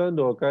 1 tahun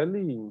 2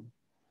 kali.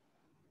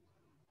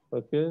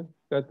 Okey.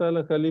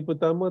 Katalah kali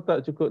pertama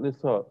tak cukup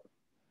nisab.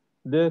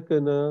 Dia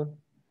kena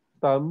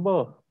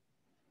tambah,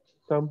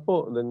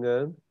 campur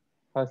dengan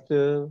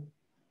hasil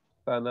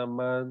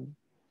tanaman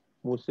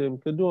musim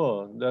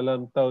kedua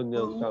dalam tahun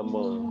yang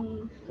sama.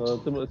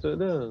 Itu maksud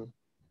dia.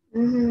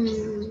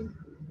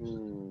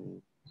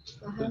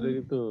 Maksud dia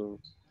gitu.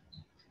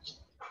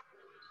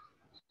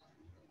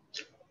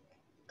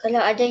 Kalau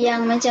ada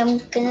yang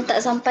macam kena tak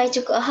sampai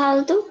cukup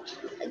hal tu,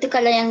 itu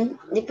kalau yang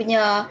dia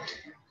punya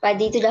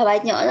padi tu dah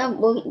banyak lah,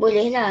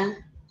 boleh lah.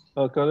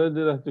 Kalau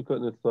dia dah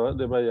cukup nisab,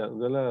 dia bayar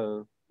je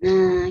lah.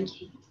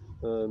 Okay.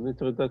 Ni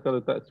cerita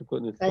kalau tak cukup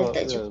Kalau nisab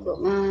tak kan.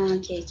 cukup,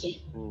 okay.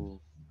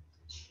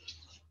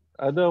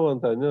 Ada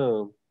orang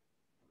tanya,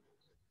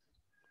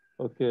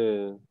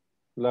 okey,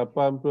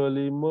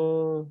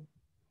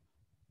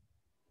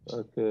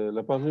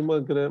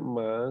 85 gram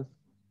emas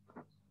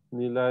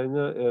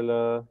nilainya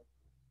ialah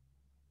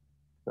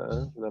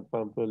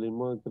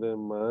 85 gram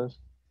emas.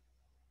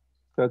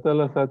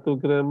 Katalah 1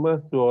 gram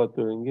emas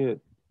RM200.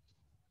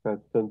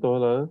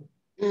 Contohlah.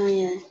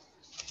 Ya.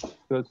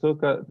 So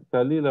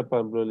kali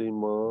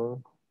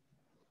 85,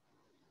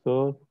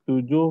 so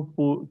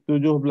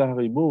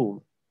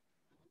 17,000.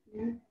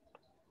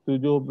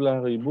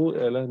 17,000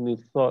 ialah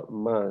nisab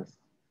emas.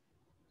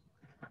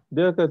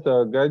 Dia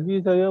kata,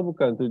 gaji saya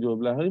bukan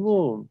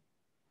 17,000.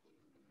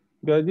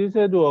 Gaji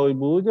saya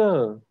 2,000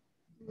 je.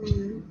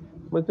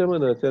 Macam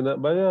mana saya nak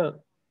bayar?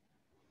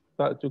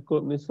 Tak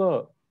cukup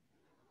nisab.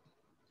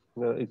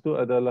 Nah, itu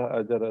adalah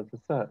ajaran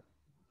sesat.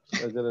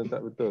 Ajaran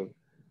tak betul.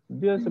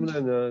 Dia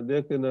sebenarnya,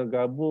 dia kena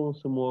gabung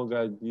semua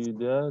gaji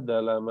dia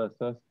dalam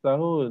masa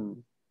setahun.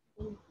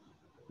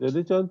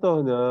 Jadi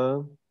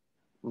contohnya,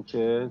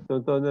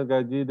 contohnya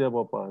gaji dia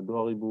berapa?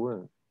 2,000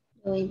 kan?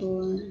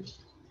 2,000.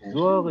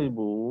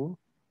 2,000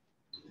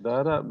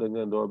 darab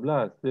dengan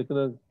 12. Dia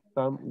kena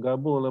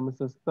gabung dalam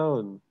masa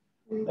setahun.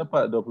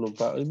 Dapat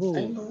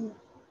 24,000.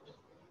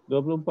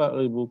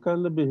 24,000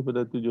 kan lebih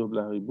daripada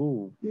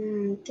 17,000.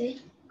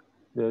 Betul.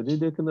 Jadi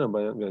dia kena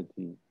bayar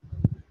gaji.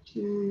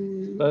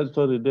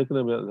 Dia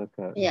kena bayar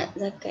zakat. Ya,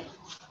 zakat.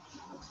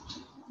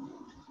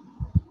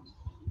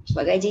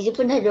 Sebab gaji je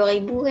pun dah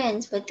 2,000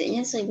 kan.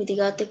 Sepatutnya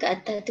 1,300 ke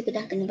atas tu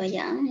dah kena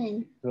bayar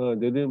kan.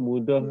 Jadi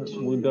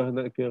mudah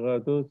nak kira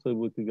tu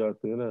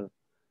 1,300 lah.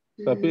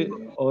 Tapi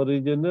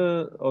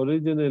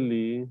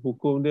originally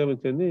hukum dia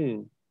macam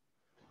ni.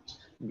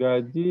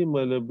 Gaji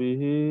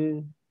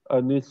melebihi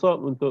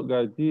nisab untuk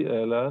gaji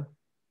ialah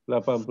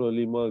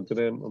 85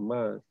 gram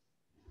emas.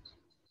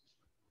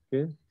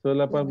 Okay. So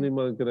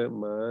 85 gram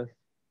emas,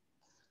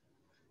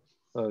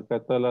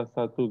 katalah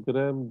 1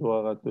 gram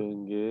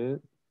RM200.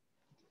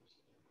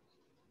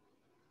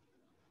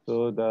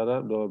 So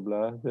darab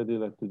 12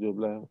 jadilah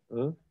 17.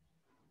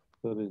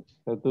 1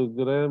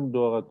 gram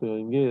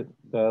RM200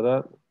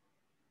 darab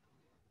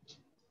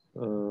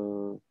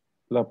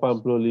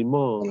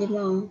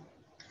 85.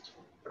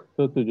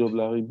 So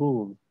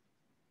 17,000.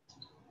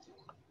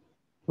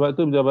 Sebab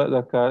tu pejabat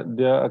zakat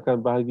dia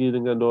akan bahagi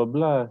dengan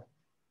 12.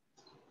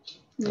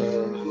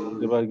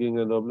 Dia bahagi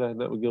dengan 12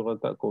 nak bagi orang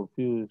tak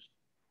confuse.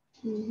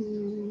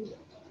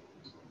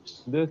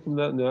 Dia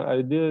sebenarnya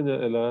ideanya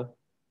ialah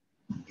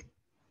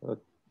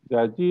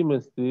gaji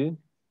mesti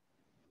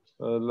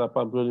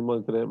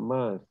 85 gram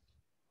emas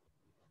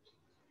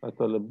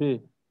atau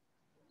lebih.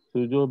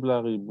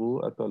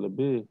 17,000 atau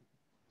lebih.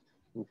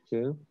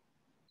 Okey.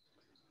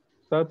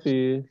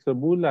 Tapi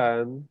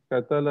sebulan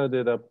katalah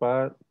dia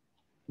dapat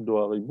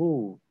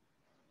 2,000.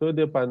 So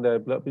dia pandai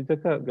pula pergi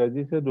cakap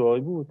gaji saya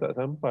 2,000 tak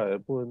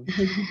sampai pun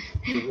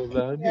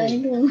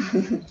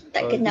 17,000.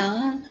 Tak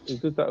kena.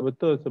 Itu tak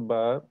betul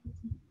sebab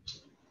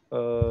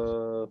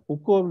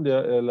hukum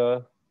dia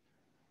ialah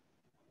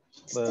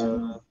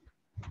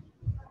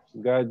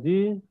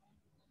gaji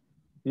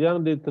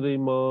yang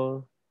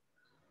diterima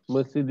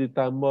mesti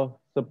ditambah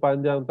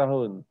sepanjang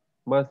tahun.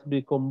 Must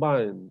be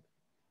combined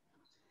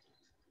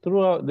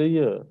throughout the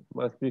year.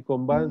 Must be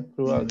combined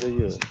throughout the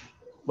year.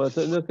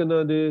 Maksudnya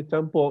kena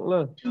dicampur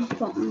lah.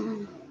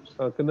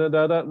 Kena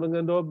darab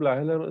dengan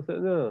 12 lah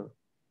maksudnya.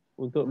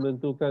 Untuk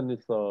menentukan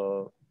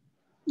nisab.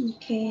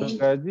 So,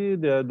 gaji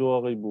dia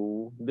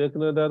 2,000. Dia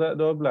kena darab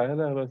 12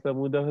 lah masa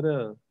mudah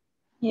dia.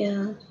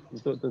 Ya.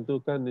 Untuk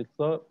tentukan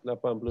nisab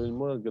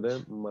 85 gram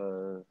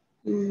emas.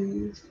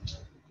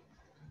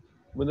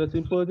 Benda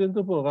simple macam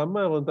tu pun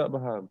ramai orang tak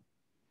faham.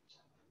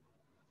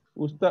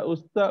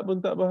 Ustaz-ustaz pun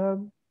tak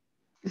faham.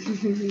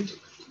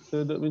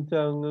 Saya duduk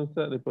bincang dengan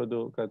ustaz, dia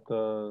duduk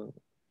kata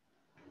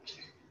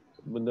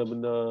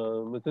benda-benda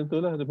macam tu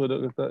lah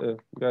daripada kata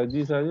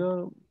gaji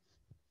saya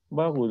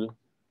baru je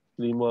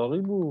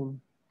 5,000.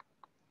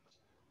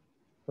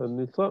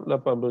 Nisab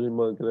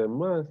 85 gram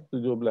emas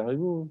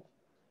 17,000.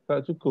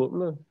 Tak cukup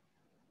lah.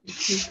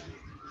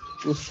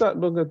 Ustaz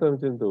pun kata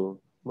macam tu.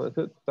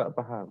 Maksud tak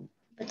faham.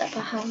 Tak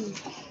faham.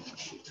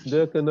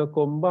 Dia kena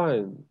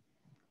combine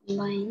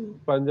Main.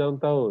 panjang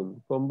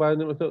tahun.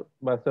 Combine ni maksud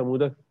bahasa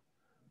mudah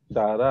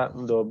darab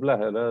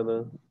 12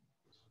 lah.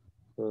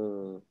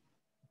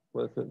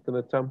 Maksud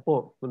kena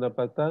campur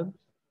pendapatan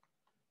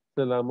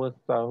selama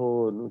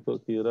setahun untuk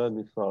kira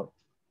nisab.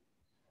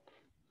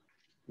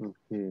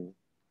 Okey.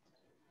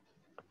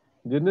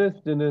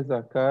 Jenis-jenis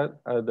zakat,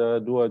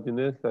 ada dua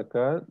jenis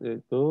zakat,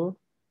 iaitu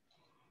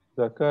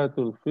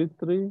zakatul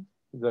fitri,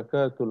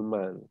 zakatul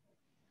mal.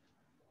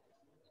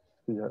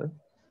 Ya.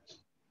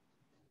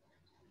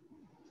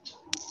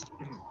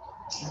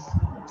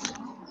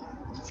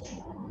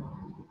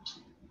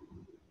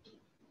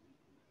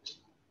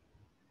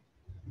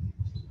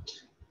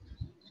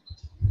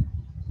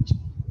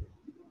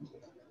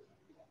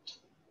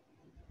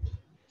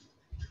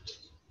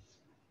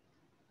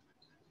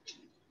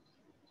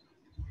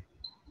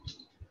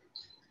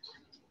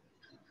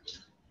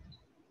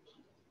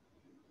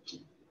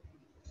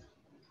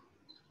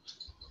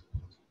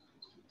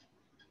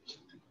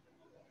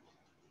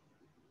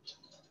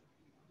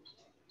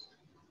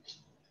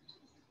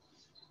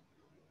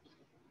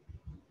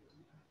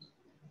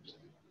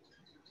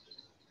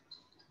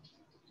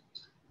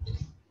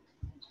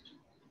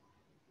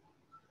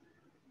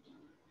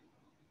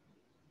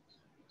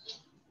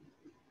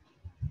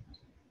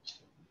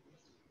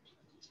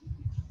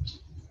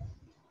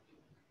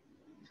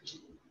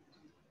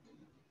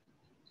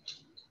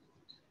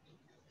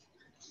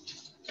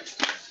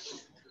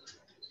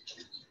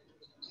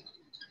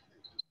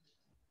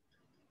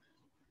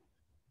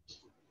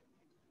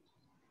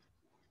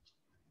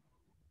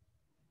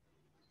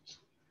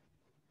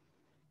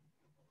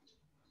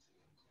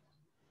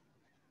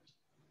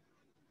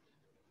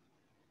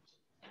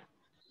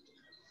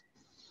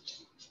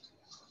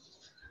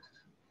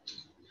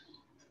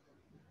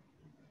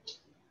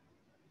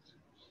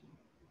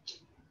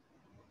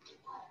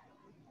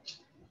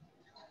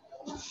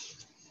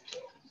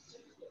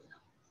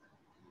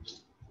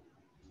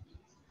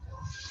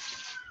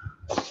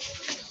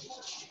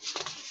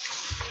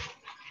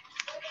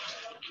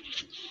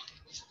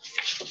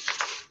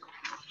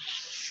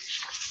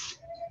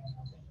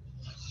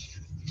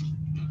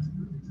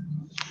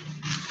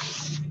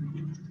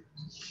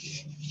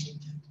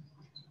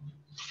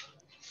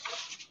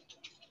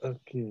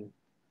 Okay.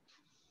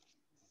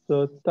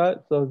 So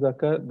types of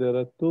zakat, there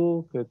are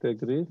two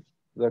categories,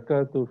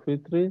 zakatul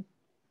fitri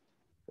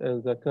and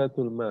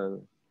zakatul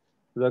mal.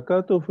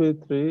 Zakatul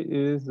fitri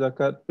is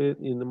zakat paid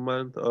in the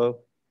month of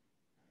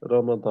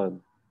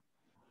Ramadan.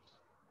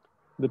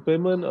 The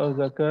payment of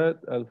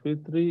zakat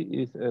al-fitri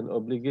is an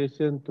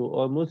obligation to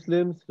all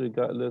Muslims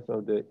regardless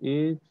of their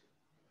age,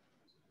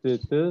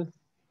 status,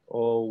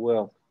 or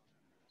wealth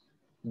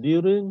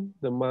during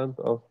the month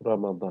of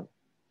Ramadan.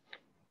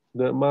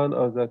 The amount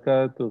of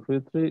zakat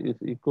al-fitri is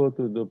equal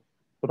to the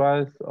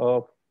price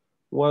of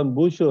 1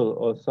 bushel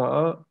or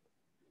sa'a,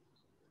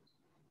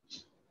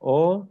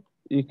 or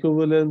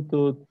equivalent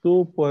to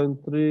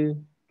 2.3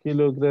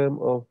 kilogram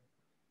of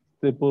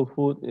staple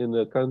food in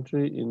the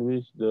country in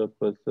which the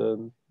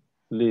person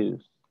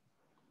lives.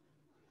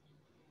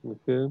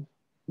 Okay.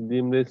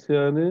 Di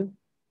Malaysia ni,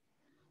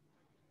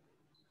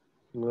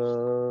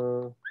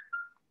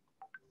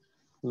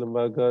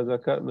 lembaga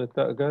zakat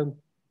menetapkan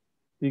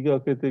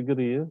 3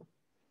 kategori ya.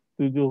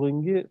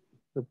 RM7,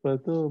 lepas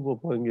tu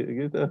berapa ringgit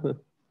kita?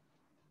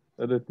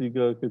 Ada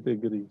 3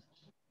 kategori.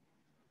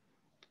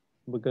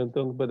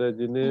 Bergantung kepada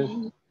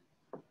jenis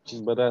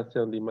beras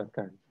yang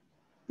dimakan.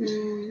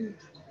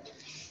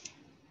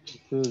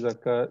 Itu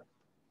zakat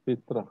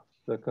fitrah,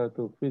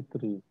 zakatul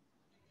fitri.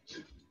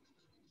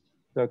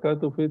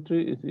 Zakatul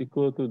fitri is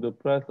equal to the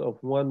price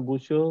of 1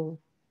 bushel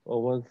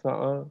or 1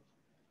 sa'a,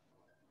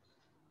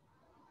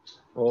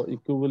 or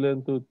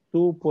equivalent to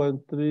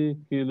 2.3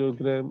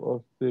 kilogram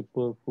of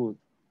staple food.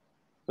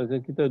 Macam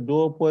kita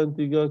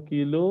 2.3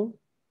 kilo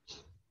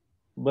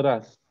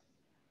beras.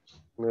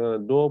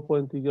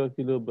 2.3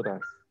 kilo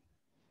beras.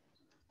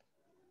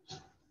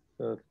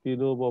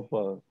 Kilo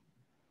berapa?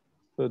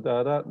 So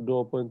darab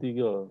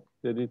 2.3.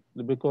 Jadi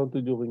lebih kurang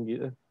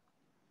RM7.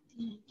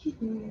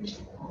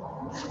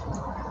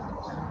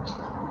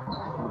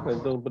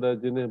 Bergantung pada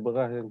jenis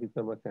beras yang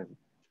kita makan.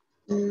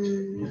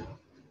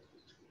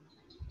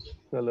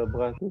 Kalau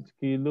beras tu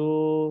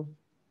sekilo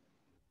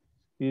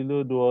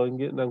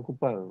RM2.06.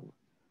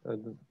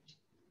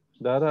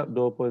 Darab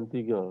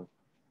 2.3.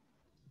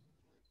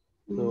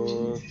 So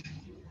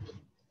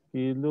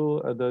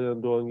kilo ada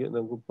yang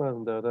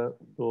RM2.06, darab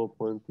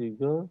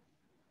 2.3.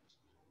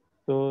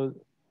 So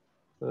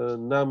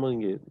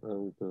RM6.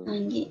 Gitu.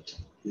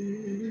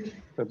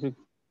 Tapi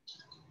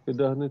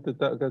kedah ni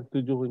tetapkan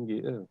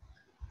RM7.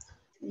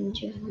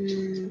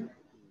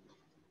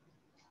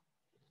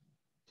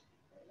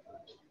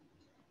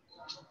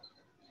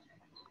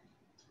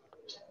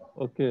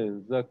 Okay,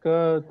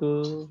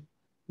 zakatul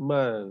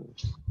mal.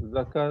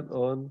 Zakat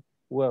on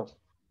wealth.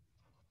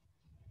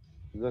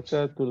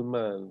 Zakatul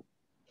mal.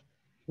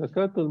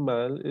 Zakatul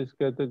mal is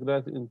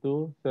categorized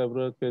into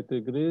several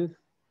categories,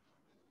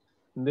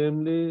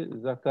 namely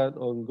zakat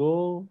on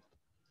gold,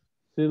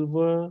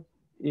 silver,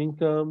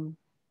 income,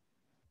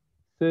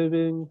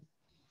 savings,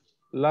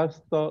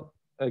 livestock,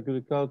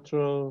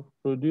 agricultural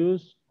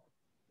produce,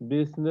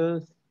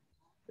 business,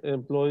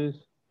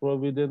 employees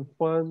provident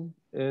fund,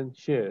 and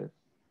shares.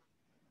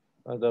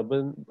 Ada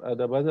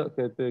banyak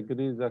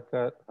kategori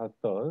zakat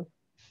harta.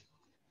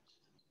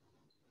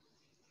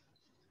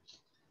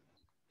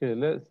 Okay,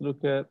 let's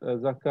look at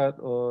zakat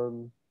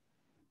on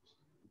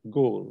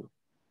gold.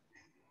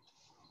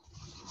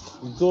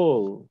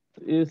 Gold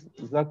is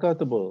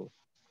zakatable,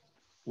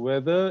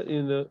 whether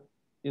in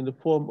the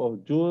form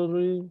of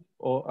jewelry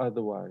or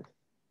otherwise.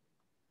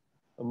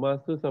 Emas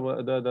tu sama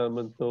ada dalam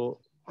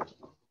bentuk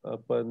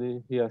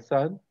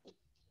hiasan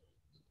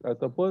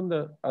ataupun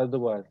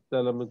otherwise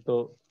dalam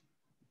bentuk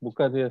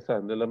bukan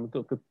hiasan, dalam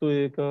bentuk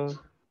ketui ke,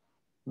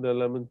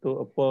 dalam bentuk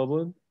apa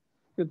pun,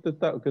 kita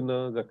tetap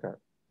kena zakat.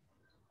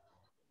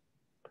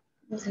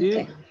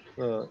 If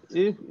Zakat.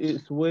 if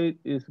its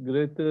weight is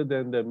greater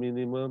than the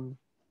minimum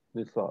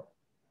nisab,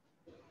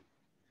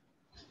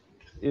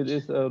 it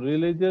is a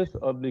religious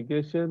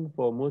obligation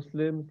for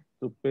Muslims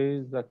to pay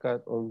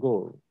zakat on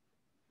gold.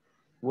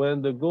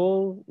 When the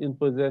gold in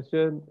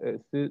possession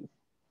exceeds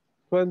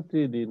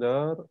 20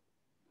 dinar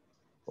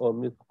or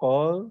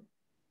mithqal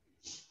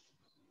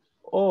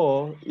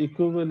or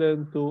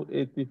equivalent to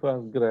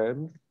 85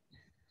 grams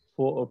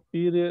for a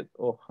period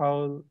of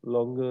how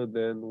longer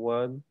than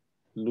 1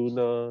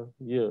 lunar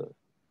year.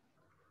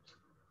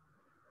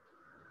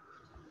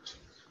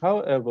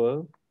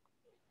 However,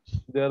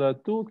 there are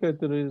two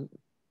categories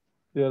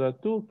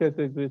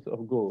of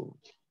gold,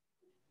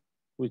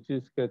 which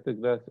is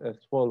categorized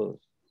as follows.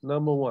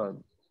 Number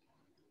one,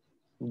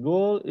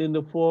 gold in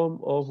the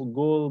form of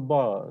gold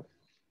bars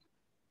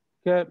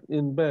kept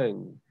in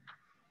bank,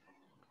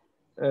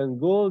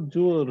 and gold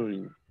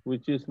jewelry,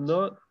 which is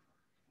not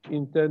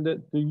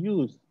intended to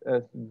use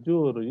as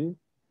jewelry,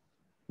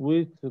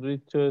 which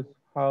reaches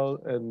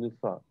haul and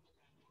nisab.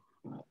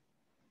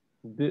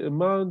 The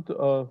amount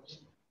of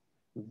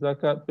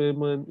zakat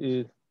payment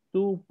is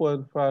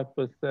 2.5%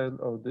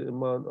 of the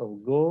amount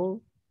of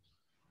gold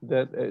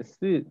that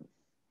exceeds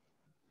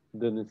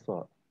the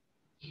nisab.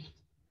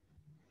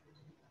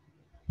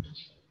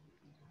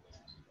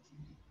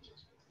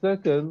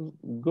 Second,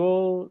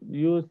 gold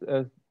used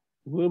as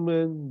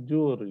women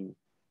jewelry.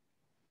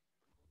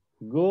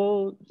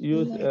 Gold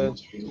used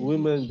as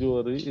women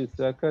jewelry is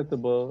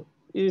zakatable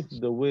if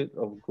the weight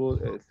of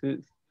gold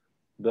exceeds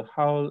the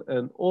haul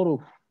and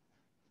uruf.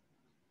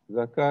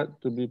 Zakat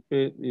to be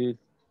paid is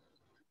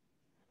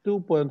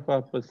 2.5%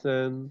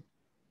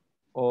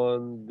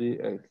 on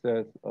the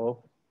excess of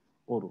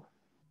uruf.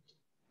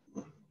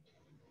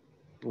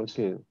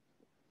 Okay.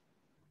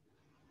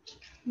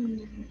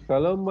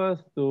 Kalau emas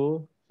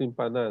tu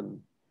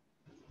simpanan,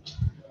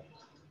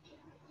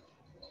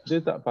 dia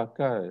tak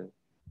pakai.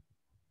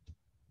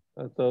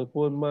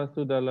 Ataupun emas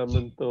tu dalam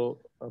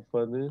bentuk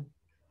apa ni?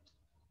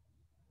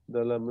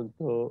 Dalam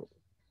bentuk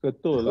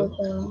ketul,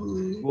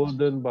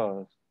 golden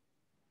bars.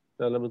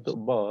 Dalam bentuk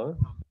bar,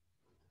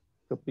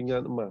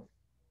 kepingan emas.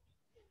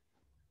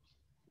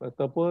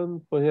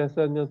 Ataupun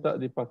perhiasan yang tak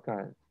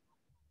dipakai.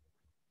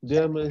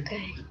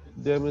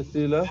 Dia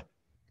mestilah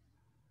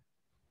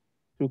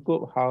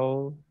cukup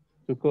haul,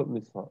 cukup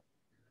nisab.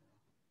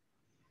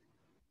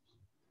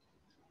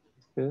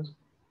 Okay.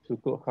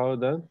 Cukup haul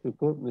dan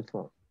cukup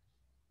nisab.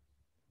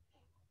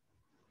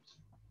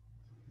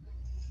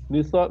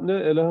 Nisabnya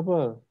ialah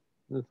apa?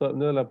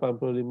 Nisabnya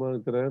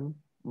 85 gram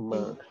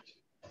emas.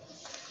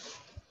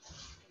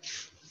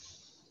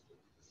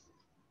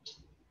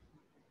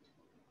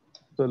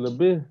 So,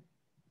 lebih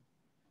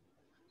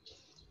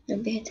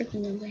itu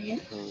kena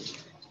bayar.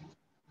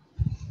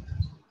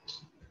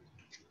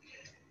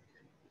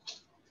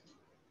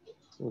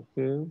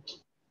 Okay.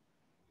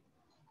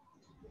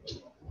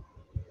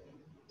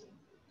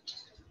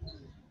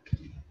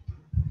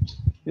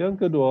 Yang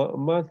kedua,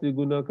 emas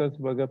digunakan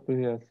sebagai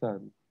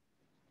perhiasan.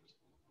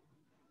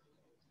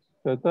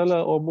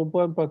 Katalah orang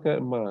perempuan pakai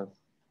emas.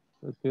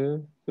 Okay.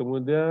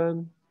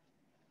 Kemudian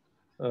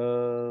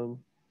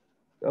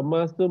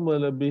emas tu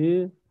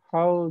melebihi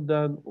haul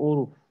dan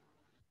uruf.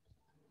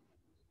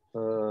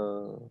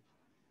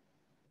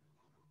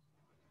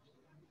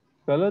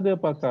 Kalau dia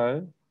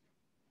pakai,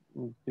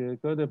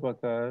 kalau dia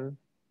pakai,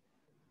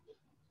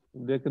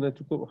 dia kena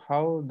cukup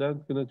haul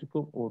dan kena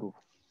cukup uruf.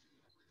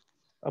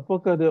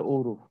 Apakah dia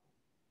uruf?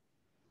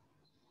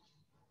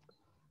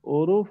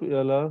 Uruf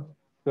ialah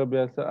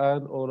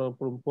kebiasaan orang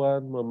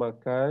perempuan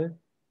memakai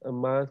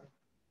emas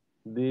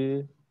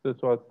di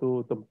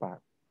sesuatu tempat.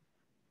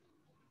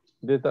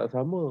 Dia tak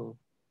sama.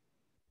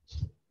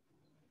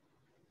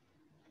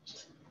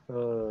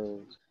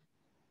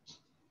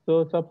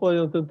 So, siapa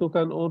yang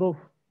tentukan uruf?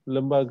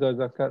 Lembaga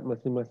zakat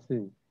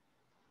masing-masing.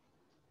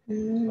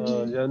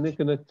 Yang ni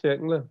kena cek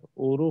lah,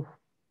 uruf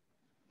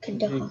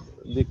Kedah.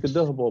 Di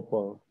Kedah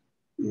berapa?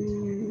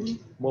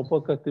 Hmm.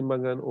 Berapakah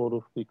timbangan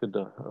uruf di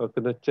Kedah?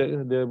 Kena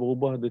cek dia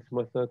berubah dari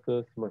semasa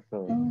ke semasa.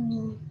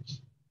 Hmm.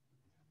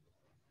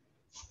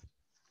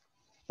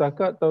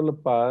 Setakat tahun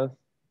lepas,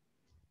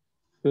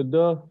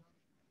 Kedah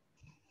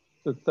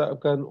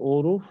tetapkan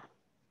uruf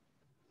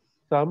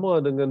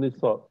sama dengan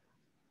nisab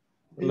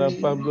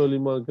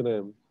 85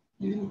 gram.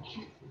 Hmm.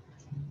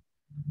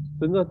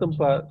 Tengah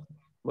tempat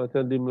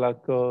macam di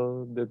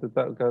Melaka, dia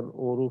tetapkan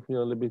uruf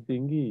yang lebih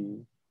tinggi.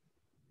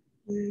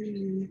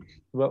 Hmm.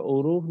 Sebab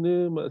uruf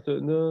ni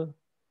maksudnya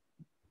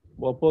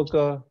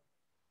berapakah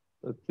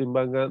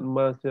timbangan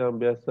emas yang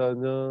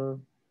biasanya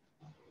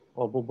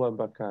orang perempuan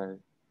pakai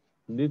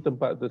di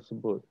tempat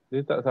tersebut.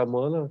 Dia tak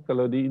sama lah.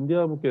 Kalau di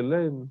India mungkin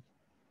lain.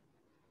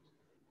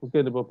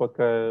 Mungkin dia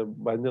pakai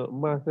banyak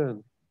emas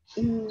kan.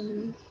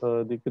 Hmm.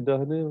 Di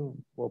Kedah ni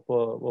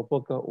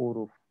berapakah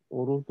uruf.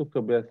 Uruf tu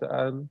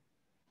kebiasaan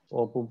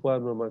orang perempuan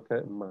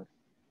memakai emas.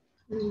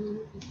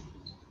 Hmm.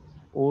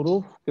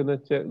 Uruf kena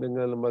cek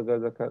dengan lembaga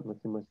zakat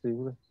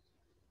masing-masing lah.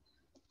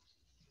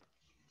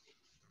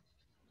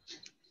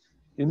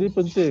 Ini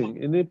penting.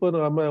 Ini pun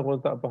ramai orang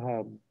tak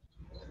faham.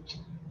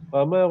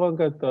 Ramai orang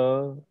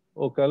kata,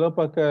 oh kalau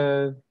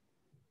pakai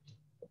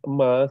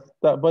emas,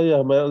 tak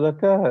payah bayar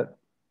zakat.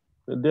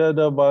 Dia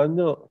ada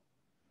banyak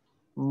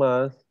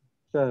emas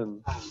kan.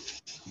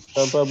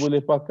 Sampai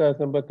boleh pakai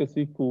sampai ke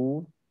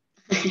siku.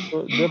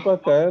 So, dia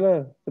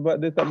pakailah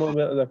sebab dia tak mau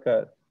bayar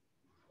zakat.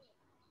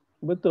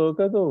 Betul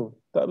ke tu?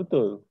 Tak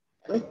betul.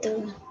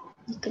 Betul.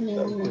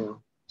 Kena Tak betul.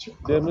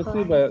 Dia cukup mesti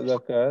hal. bayar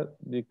zakat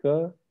jika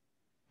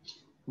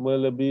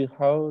melebihi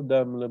haul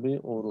dan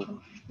melebihi uruf.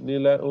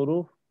 Nilai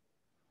uruf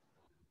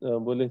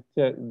boleh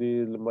cek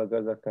di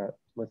lembaga zakat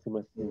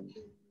masing-masing.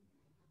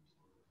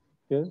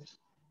 Okay?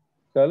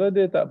 Kalau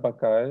dia tak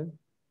pakai,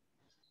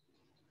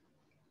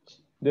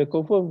 dia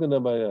confirm kena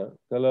bayar.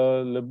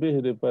 Kalau lebih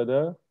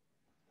daripada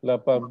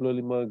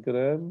 85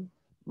 gram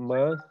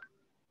emas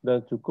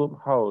dan cukup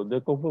haul,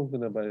 dia confirm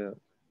kena bayar.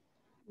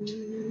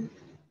 Hmm.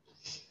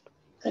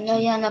 Kalau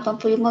yang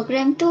 85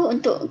 gram tu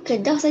untuk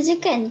Kedah saja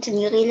kan?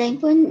 Negeri lain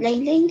pun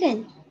lain-lain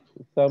kan?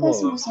 Ke Sama.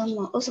 semua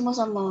sama? Oh, semua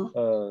sama.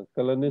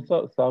 Kalau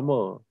nisab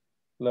sama,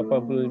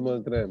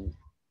 85 gram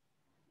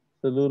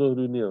seluruh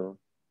dunia.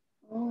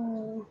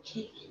 Oh,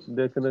 okey.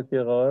 Dia kena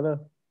kira lah.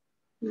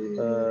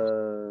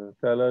 Hmm.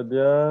 Kalau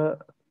dia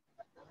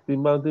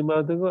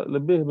timbang-timbang tengok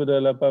lebih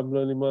daripada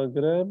 85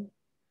 gram,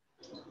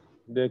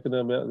 dia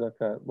kena bayar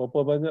zakat. Berapa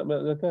banyak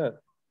bayar zakat?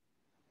 Berapa?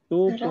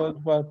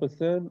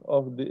 2.5%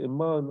 of the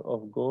amount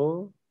of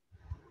gold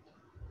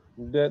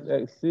that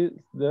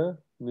exceeds the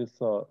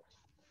nisab.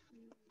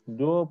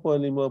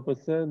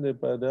 2.5%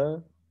 daripada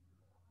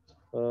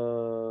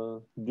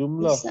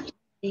jumlah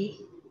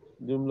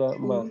Bisa.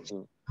 emas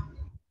tu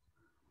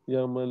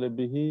yang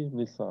melebihi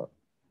nisab.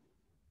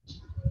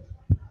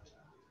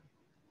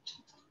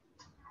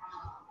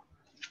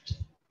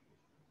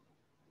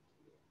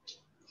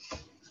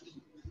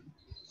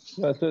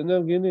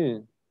 Maksudnya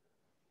begini.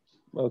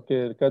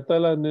 Okey,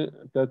 katalah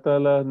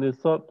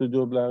nisab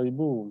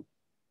 17,000.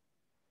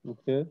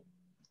 Okey.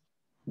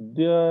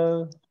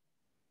 Dia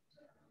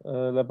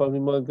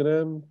 85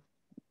 gram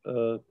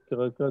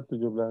kira-kira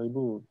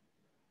 17,000.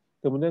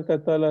 Kemudian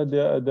katalah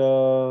dia ada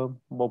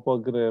berapa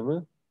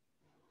gram.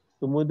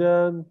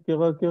 Kemudian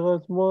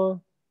kira-kira semua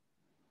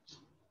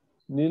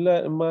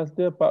nilai emas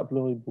dia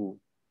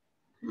 40,000.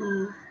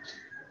 Hmm.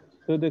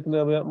 So dia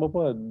kena bayar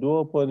berapa?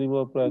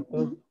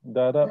 2.5%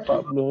 darab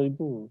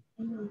 40,000.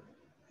 Hmm.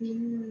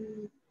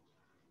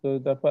 So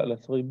dapatlah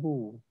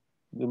 1,000.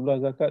 Jumlah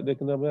zakat dia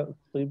kena bayar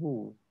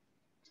 1,000.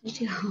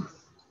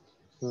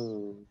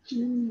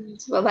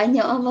 Sebab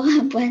banyak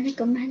orang puan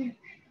ke mana?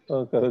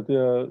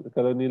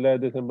 Kalau nilai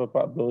dia sampai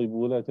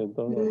 40,000 lah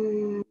contohnya.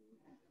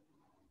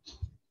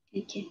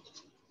 Okey.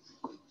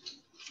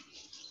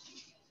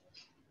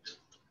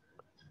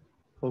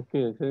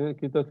 Okay, saya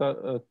kita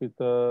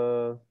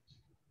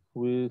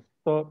we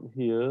stop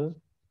here.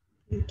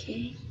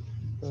 Okey.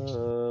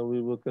 We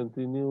will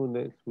continue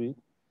next week.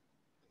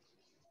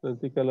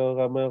 Nanti kalau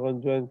ramai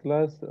orang join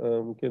kelas,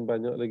 mungkin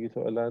banyak lagi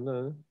soalan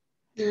lah.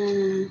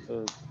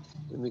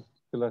 Ini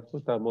kelas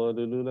pertama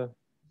dulu lah.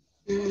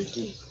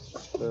 Okey.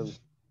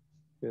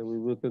 Okay,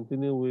 we will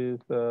continue with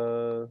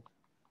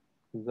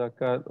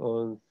zakat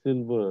on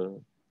silver.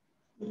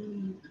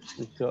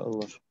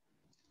 InsyaAllah.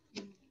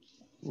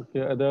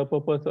 Okay, ada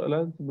apa-apa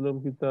soalan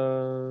sebelum kita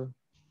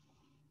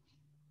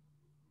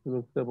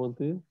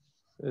berhenti?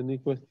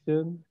 Any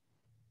question?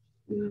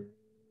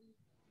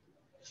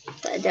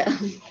 Tak ada.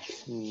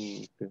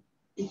 Okay.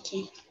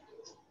 Okey.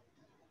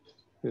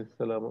 Okay.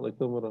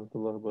 Assalamualaikum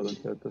warahmatullahi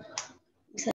wabarakatuh.